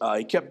us,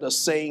 he kept us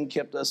sane,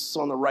 kept us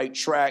on the right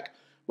track,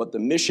 but the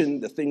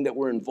mission, the thing that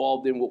we're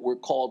involved in, what we're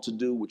called to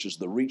do, which is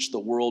to reach the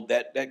world,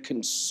 that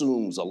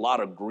consumes a lot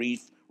of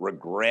grief,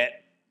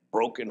 regret,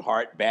 broken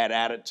heart, bad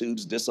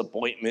attitudes,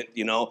 disappointment,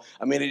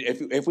 I mean,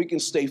 if we can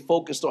stay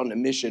focused on the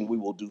mission, we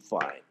will do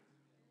fine.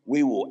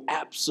 We will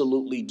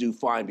absolutely do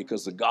fine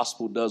because the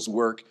gospel does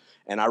work.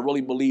 And I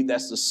really believe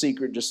that's the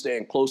secret, just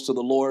staying close to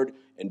the Lord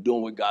and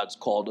doing what God's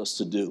called us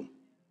to do.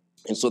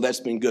 And so that's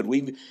been good.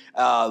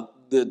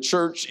 The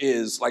church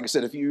is, like I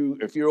said, if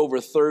you're over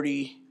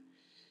 30,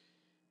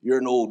 you're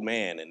an old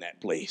man in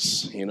that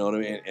place, you know what I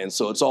mean? And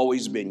so it's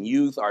always been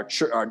youth. Our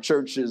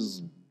church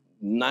is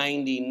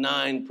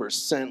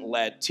 99%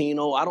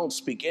 Latino. I don't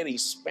speak any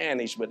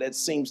Spanish, but that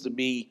seems to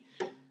be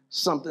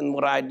something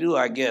what I do,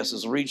 I guess,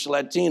 is reach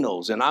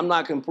Latinos. And I'm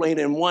not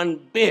complaining one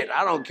bit.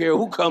 I don't care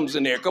who comes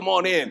in there. Come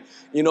on in,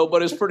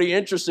 but it's pretty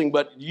interesting.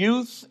 But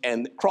youth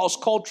and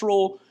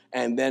cross-cultural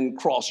and then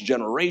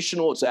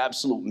cross-generational, it's an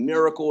absolute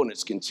miracle, and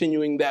it's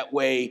continuing that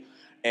way.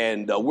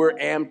 And we're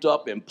amped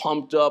up and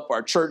pumped up.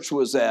 Our church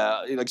was, like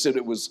I said,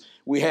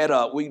 we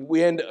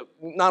ended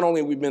not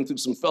only we've been through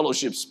some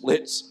fellowship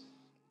splits,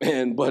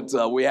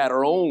 but we had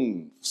our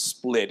own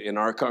split in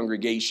our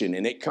congregation,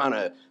 and it kind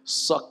of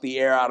sucked the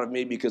air out of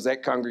me because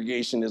that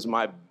congregation is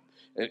my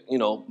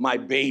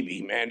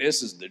baby, man.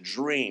 This is the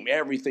dream.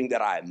 Everything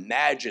that I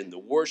imagined, the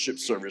worship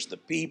service, the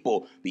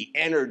people, the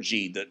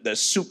energy, the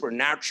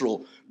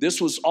supernatural. This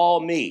was all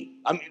me.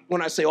 I mean,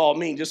 when I say all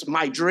me, just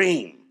my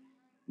dream.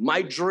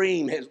 My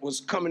dream was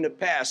coming to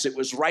pass. It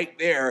was right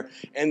there.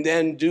 And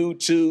then due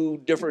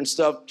to different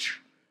stuff,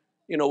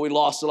 we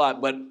lost a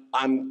lot. But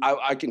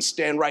I can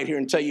stand right here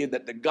and tell you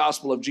that the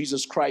gospel of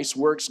Jesus Christ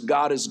works.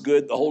 God is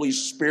good. The Holy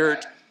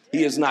Spirit,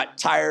 he is not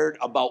tired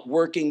about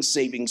working,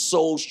 saving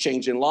souls,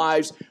 changing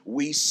lives.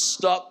 We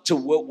stuck to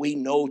what we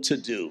know to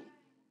do.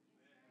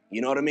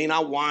 You know what I mean? I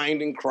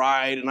whined and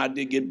cried, and I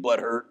did get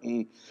butthurt,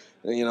 and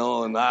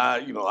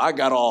I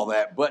got all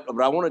that. But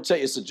I want to tell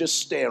you, is to just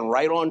stand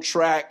right on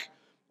track.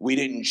 We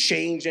didn't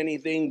change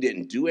anything,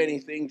 didn't do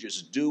anything,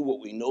 just do what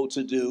we know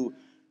to do.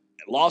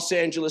 Los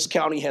Angeles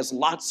County has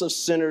lots of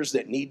sinners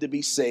that need to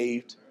be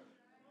saved.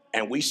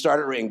 And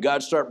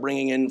God started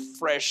bringing in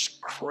fresh,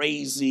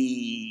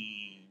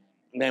 crazy,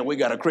 man, we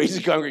got a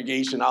crazy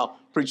congregation. I'll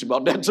preach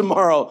about that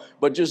tomorrow.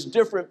 But just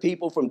different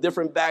people from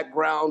different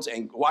backgrounds,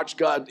 and watch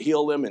God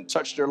heal them and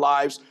touch their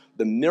lives.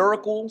 The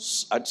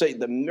miracles, I'd say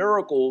the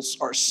miracles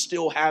are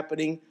still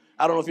happening.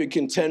 I don't know if you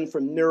contend for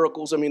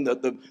miracles. I mean,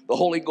 the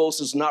Holy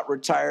Ghost is not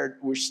retired.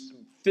 We're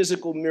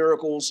physical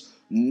miracles,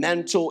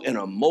 mental and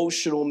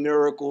emotional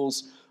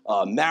miracles.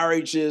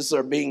 Marriages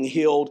are being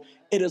healed.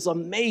 It is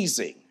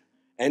amazing.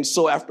 And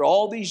so after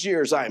all these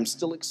years, I am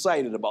still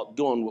excited about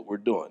doing what we're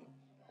doing.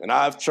 And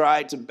I've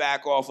tried to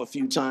back off a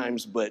few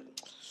times, but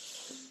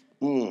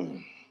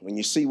when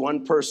you see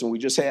one person, we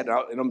just had,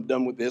 and I'm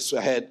done with this,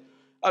 I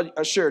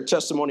shared a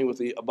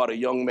testimony about a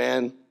young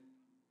man,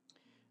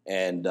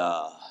 and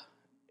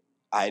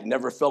I had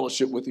never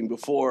fellowshiped with him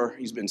before.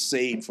 He's been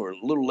saved for a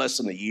little less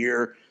than a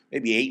year,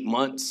 maybe 8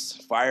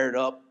 months, fired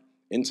up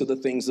into the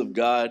things of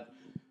God.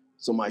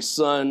 So my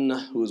son,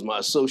 who is my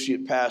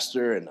associate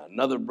pastor, and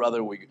another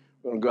brother, we're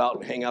going to go out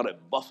and hang out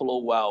at Buffalo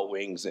Wild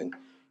Wings. And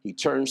he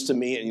turns to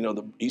me,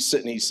 and he's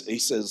sitting. He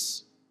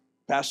says,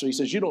 "Pastor," he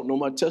says, "you don't know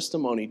my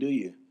testimony, do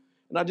you?"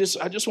 And I just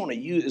want to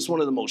use. It's one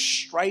of the most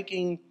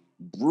striking,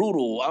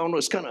 brutal. I don't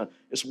know.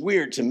 It's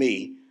weird to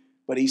me,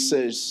 but he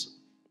says,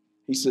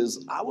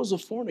 "I was a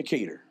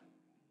fornicator."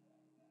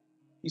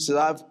 He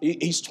says,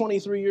 he's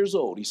 23 years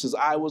old. He says,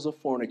 "I was a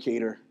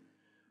fornicator."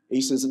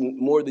 He says,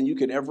 more than you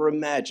could ever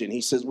imagine.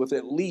 He says, with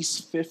at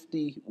least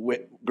 50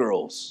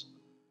 girls.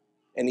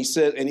 And he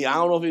said, I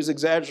don't know if he's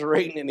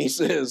exaggerating, and he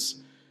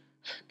says,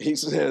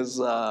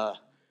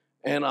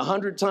 and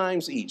 100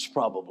 times each,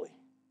 probably.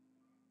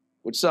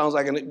 Which sounds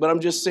like, but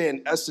I'm just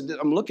saying,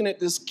 I'm looking at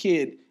this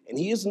kid, and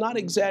he is not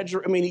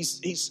exaggerating. I mean,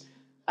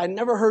 I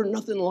never heard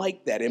nothing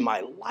like that in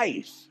my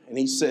life. And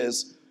he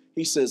says,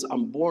 He says,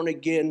 I'm born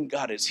again.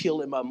 God is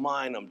healing my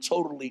mind. I'm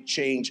totally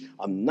changed.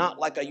 I'm not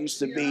like I used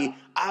to be.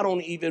 I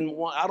don't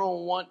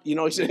want,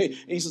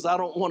 he says, I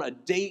don't want to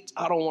date.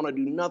 I don't want to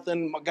do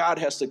nothing. My God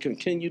has to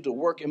continue to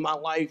work in my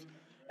life.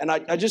 And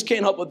I just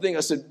can't help but think,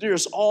 I said,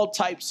 there's all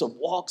types of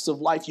walks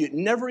of life. You'd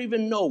never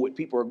even know what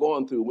people are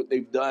going through, what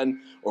they've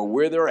done, or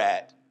where they're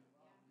at.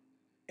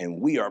 And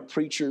we are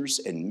preachers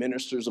and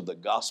ministers of the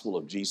gospel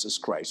of Jesus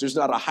Christ. There's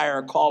not a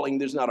higher calling.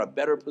 There's not a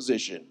better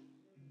position.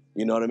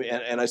 You know what I mean?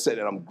 And I said,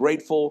 and I'm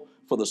grateful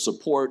for the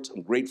support.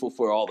 I'm grateful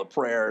for all the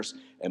prayers.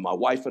 And my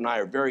wife and I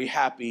are very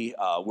happy.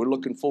 We're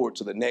looking forward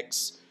to the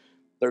next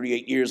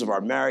 38 years of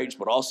our marriage,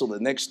 but also the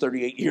next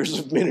 38 years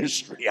of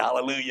ministry.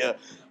 Hallelujah.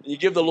 You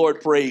give the Lord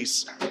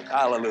praise.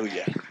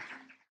 Hallelujah.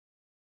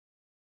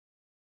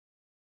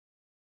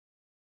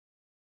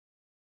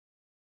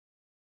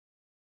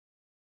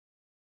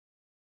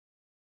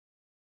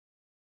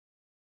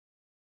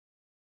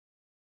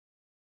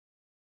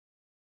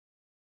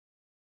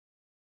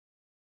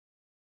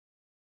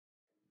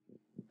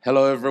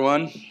 Hello,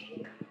 everyone.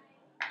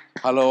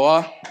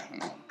 Aloha.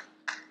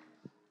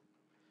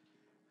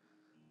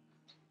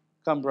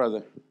 Come,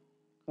 brother.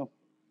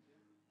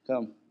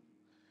 Come.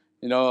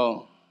 You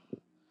know,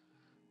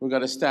 we're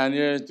going to stand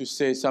here to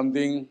say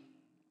something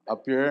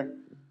up here.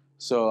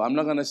 So I'm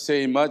not going to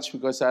say much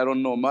because I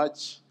don't know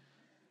much.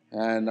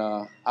 And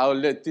I'll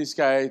let this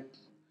guy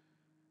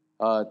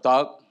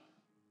talk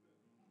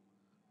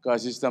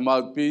because he's the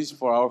mouthpiece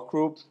for our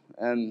group.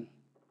 And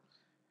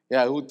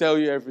yeah, he'll tell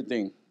you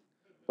everything.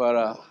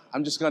 But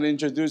I'm just going to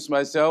introduce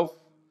myself.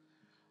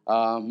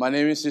 My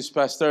name is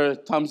Pastor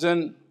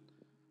Thompson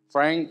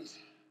Frank,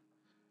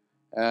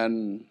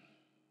 and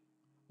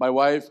my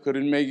wife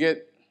couldn't make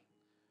it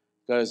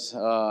because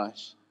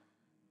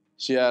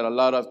she had a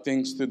lot of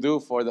things to do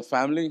for the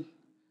family.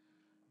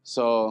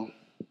 So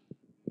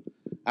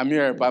I'm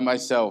here by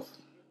myself.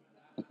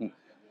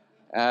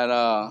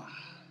 And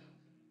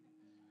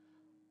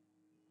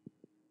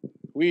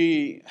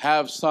we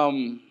have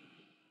some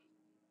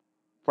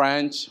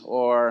branch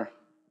or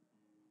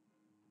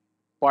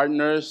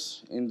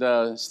partners in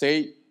the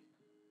state.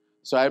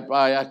 So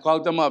I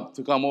called them up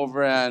to come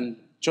over and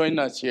join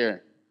us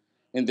here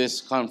in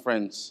this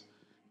conference.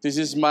 This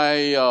is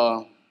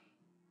my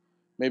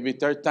maybe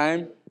third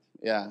time.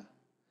 Yeah.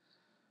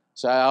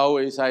 So I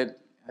always hide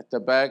at the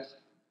back.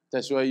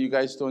 That's why you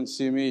guys don't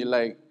see me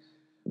like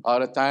all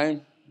the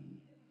time.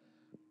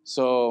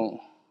 So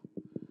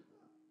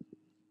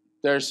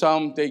there's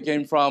some, they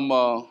came from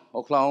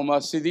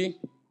Oklahoma City.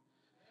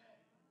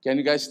 Can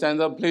you guys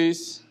stand up,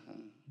 please?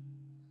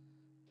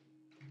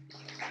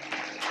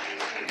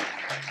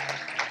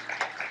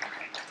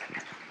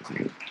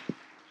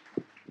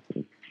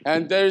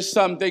 And there's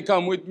some, they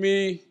come with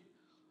me.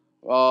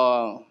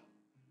 You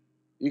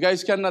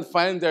guys cannot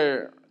find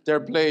their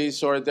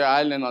place or their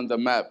island on the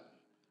map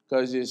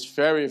because it's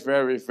very,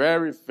 very,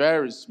 very,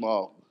 very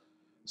small.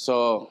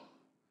 So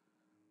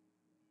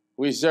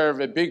we serve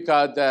a big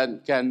God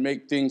that can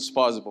make things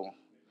possible.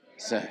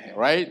 So,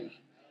 right?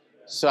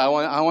 So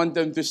I want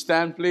them to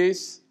stand,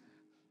 please.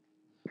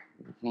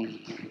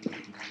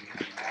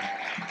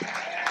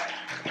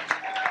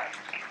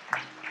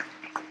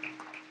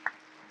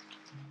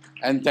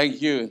 And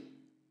thank you.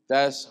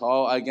 That's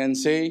all I can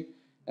say.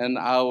 And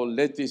I will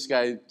let this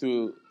guy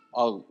do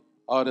all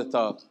the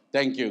talk.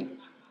 Thank you.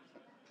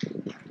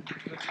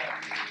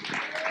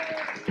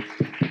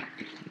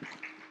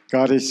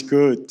 God is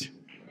good.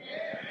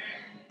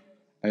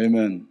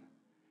 Amen.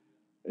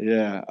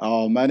 Yeah,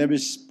 my name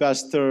is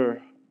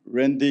Pastor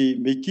Randy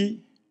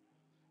Mickey,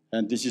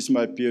 and this is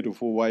my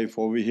beautiful wife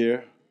over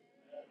here.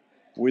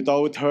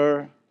 Without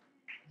her,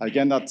 I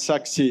cannot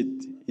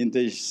succeed in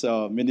this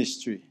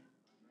ministry,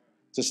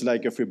 just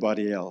like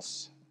everybody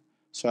else.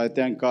 So I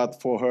thank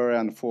God for her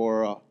and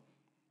for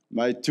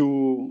my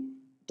two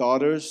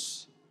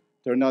daughters.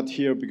 They're not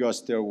here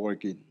because they're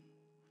working.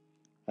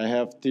 I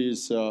have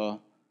this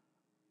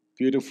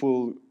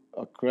beautiful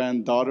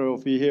granddaughter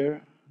over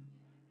here.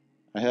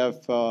 I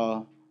have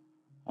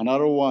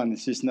another one.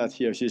 She's not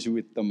here. She's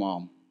with the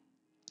mom.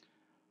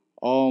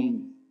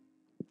 All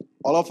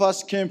of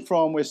us came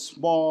from a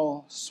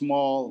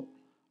small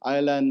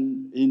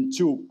island in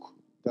Chuk.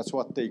 That's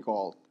what they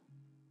called.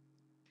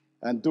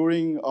 And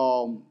during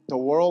the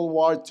World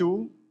War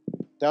II,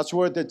 that's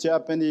where the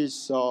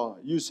Japanese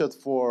used it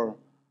for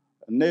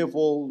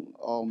naval.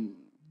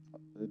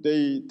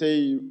 They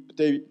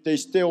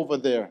stay over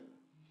there.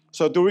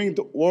 So during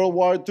the World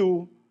War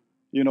II,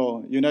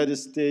 United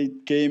States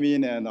came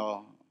in and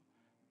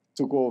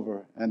took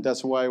over, and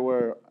that's why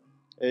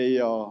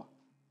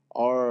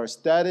our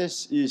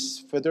status is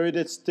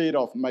Federated State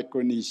of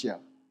Micronesia.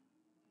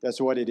 That's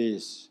what it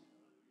is.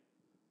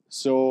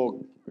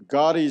 So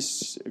God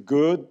is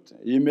good.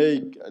 He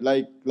make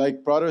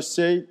like brother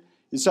said,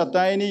 it's a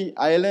tiny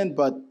island,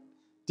 but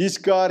this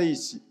God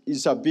is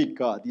a big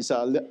God. It's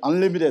an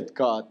unlimited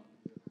God.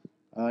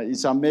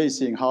 It's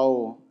amazing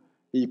how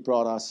He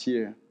brought us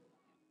here.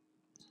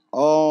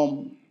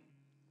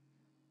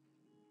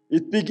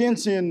 It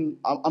begins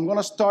I'm going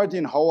to start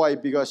in Hawaii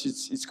because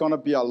it's going to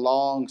be a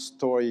long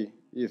story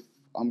if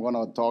I'm going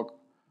to talk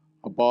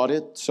about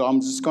it. So I'm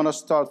just going to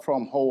start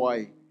from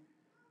Hawaii.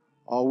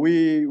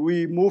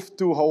 We moved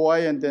to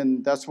Hawaii, and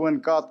then that's when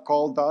God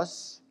called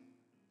us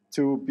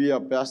to be a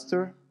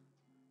pastor.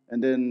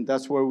 And then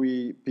that's where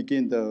we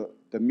begin the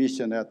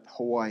mission at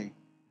Hawaii.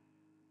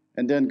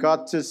 And then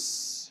God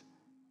just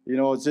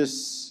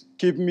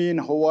keep me in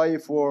Hawaii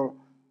for,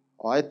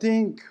 I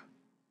think,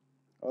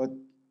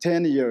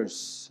 10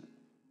 years.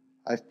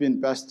 I've been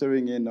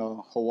pastoring in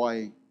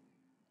Hawaii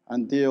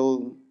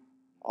until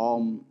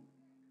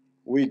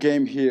we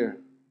came here.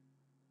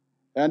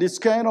 And it's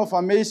kind of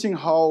amazing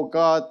how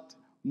God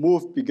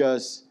moved,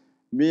 because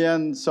me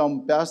and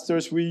some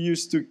pastors, we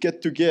used to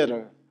get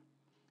together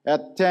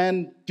at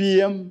 10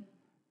 p.m.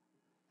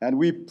 and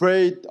we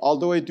prayed all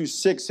the way to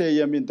 6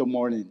 a.m. in the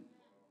morning.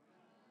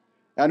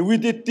 And we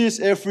did this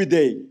every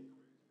day.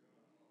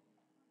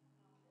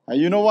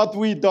 And you know what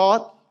we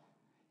thought?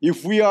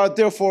 If we are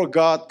there for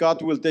God,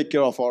 God will take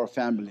care of our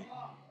family.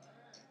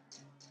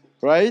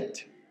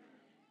 Right?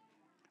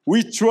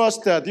 We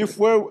trust that if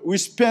we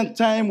spend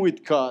time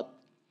with God,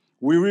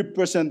 we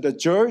represent the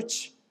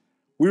church,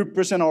 we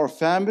represent our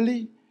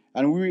family,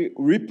 and we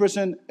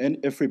represent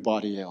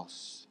everybody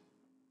else.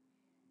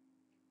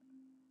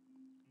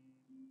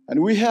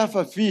 And we have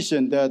a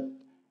vision that,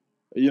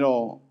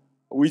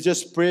 we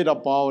just prayed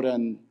about,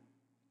 and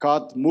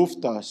God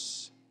moved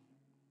us.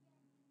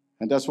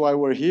 And that's why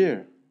we're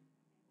here.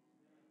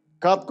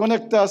 God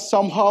connected us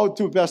somehow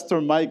to Pastor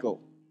Michael.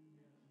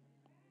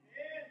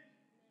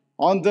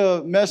 On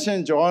the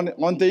messenger,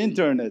 on the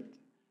internet.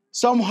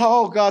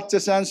 Somehow God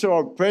just answered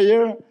our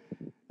prayer,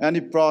 and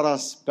He brought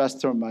us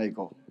Pastor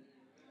Michael.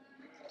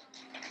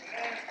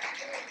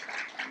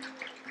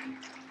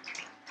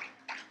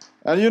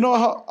 And you know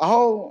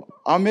how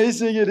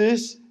amazing it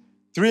is?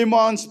 3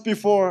 months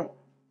before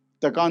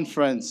the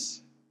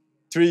conference,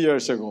 3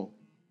 years ago.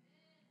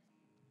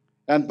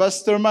 And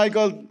Pastor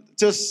Michael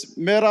just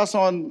met us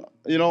on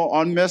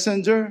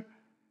Messenger.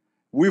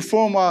 We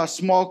formed a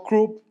small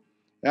group,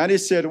 and he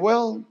said,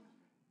 well,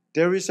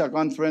 there is a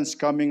conference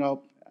coming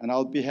up, and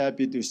I'll be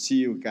happy to see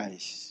you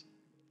guys.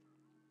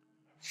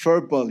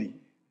 Verbally.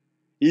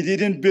 He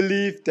didn't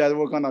believe that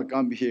we're going to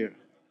come here.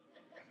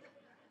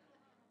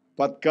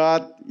 But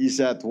God is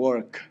at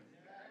work.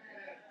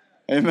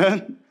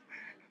 Amen?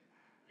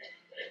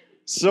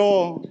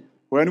 So,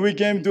 when we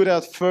came to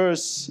that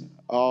first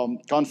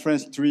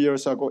conference 3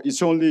 years ago,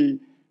 it's only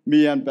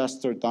me and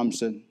Pastor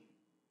Thompson.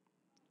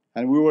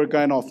 And we were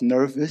kind of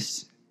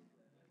nervous,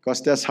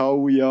 because that's how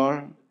we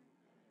are.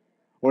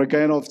 We're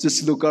kind of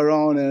just look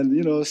around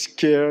and,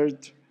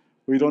 scared.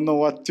 We don't know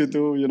what to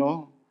do,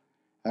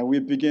 And we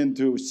begin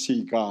to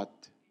see God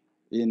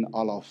in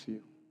all of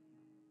you.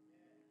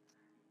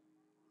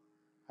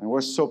 And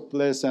we're so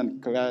blessed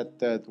and glad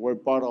that we're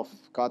part of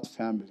God's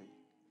family.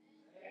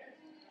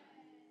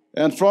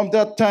 And from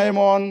that time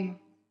on,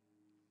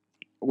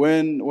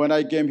 when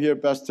I came here,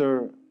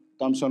 Pastor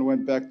Thompson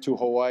went back to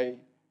Hawaii,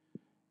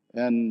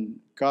 and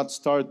God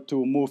started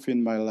to move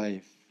in my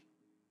life.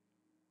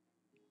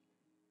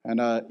 And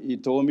he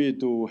told me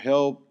to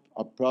help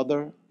a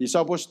brother. He's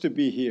supposed to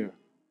be here.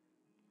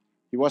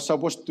 He was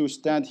supposed to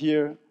stand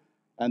here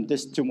and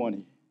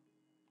testimony.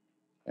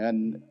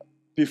 And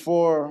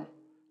before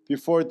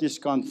this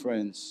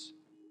conference,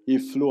 he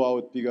flew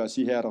out because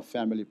he had a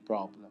family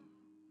problem.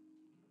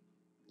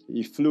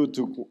 He flew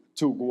to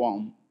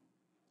Guam.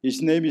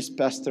 His name is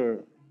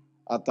Pastor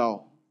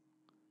Atao.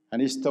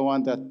 And he's the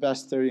one that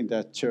pastoring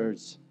that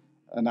church.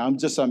 And I'm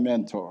just a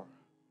mentor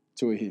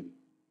to him.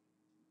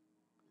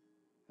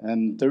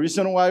 And the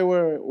reason why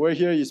we're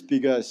here is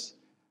because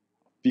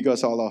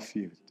all of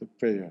you, the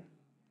prayer.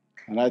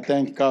 And I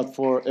thank God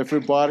for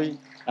everybody.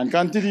 And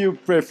continue to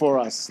pray for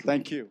us.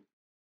 Thank you.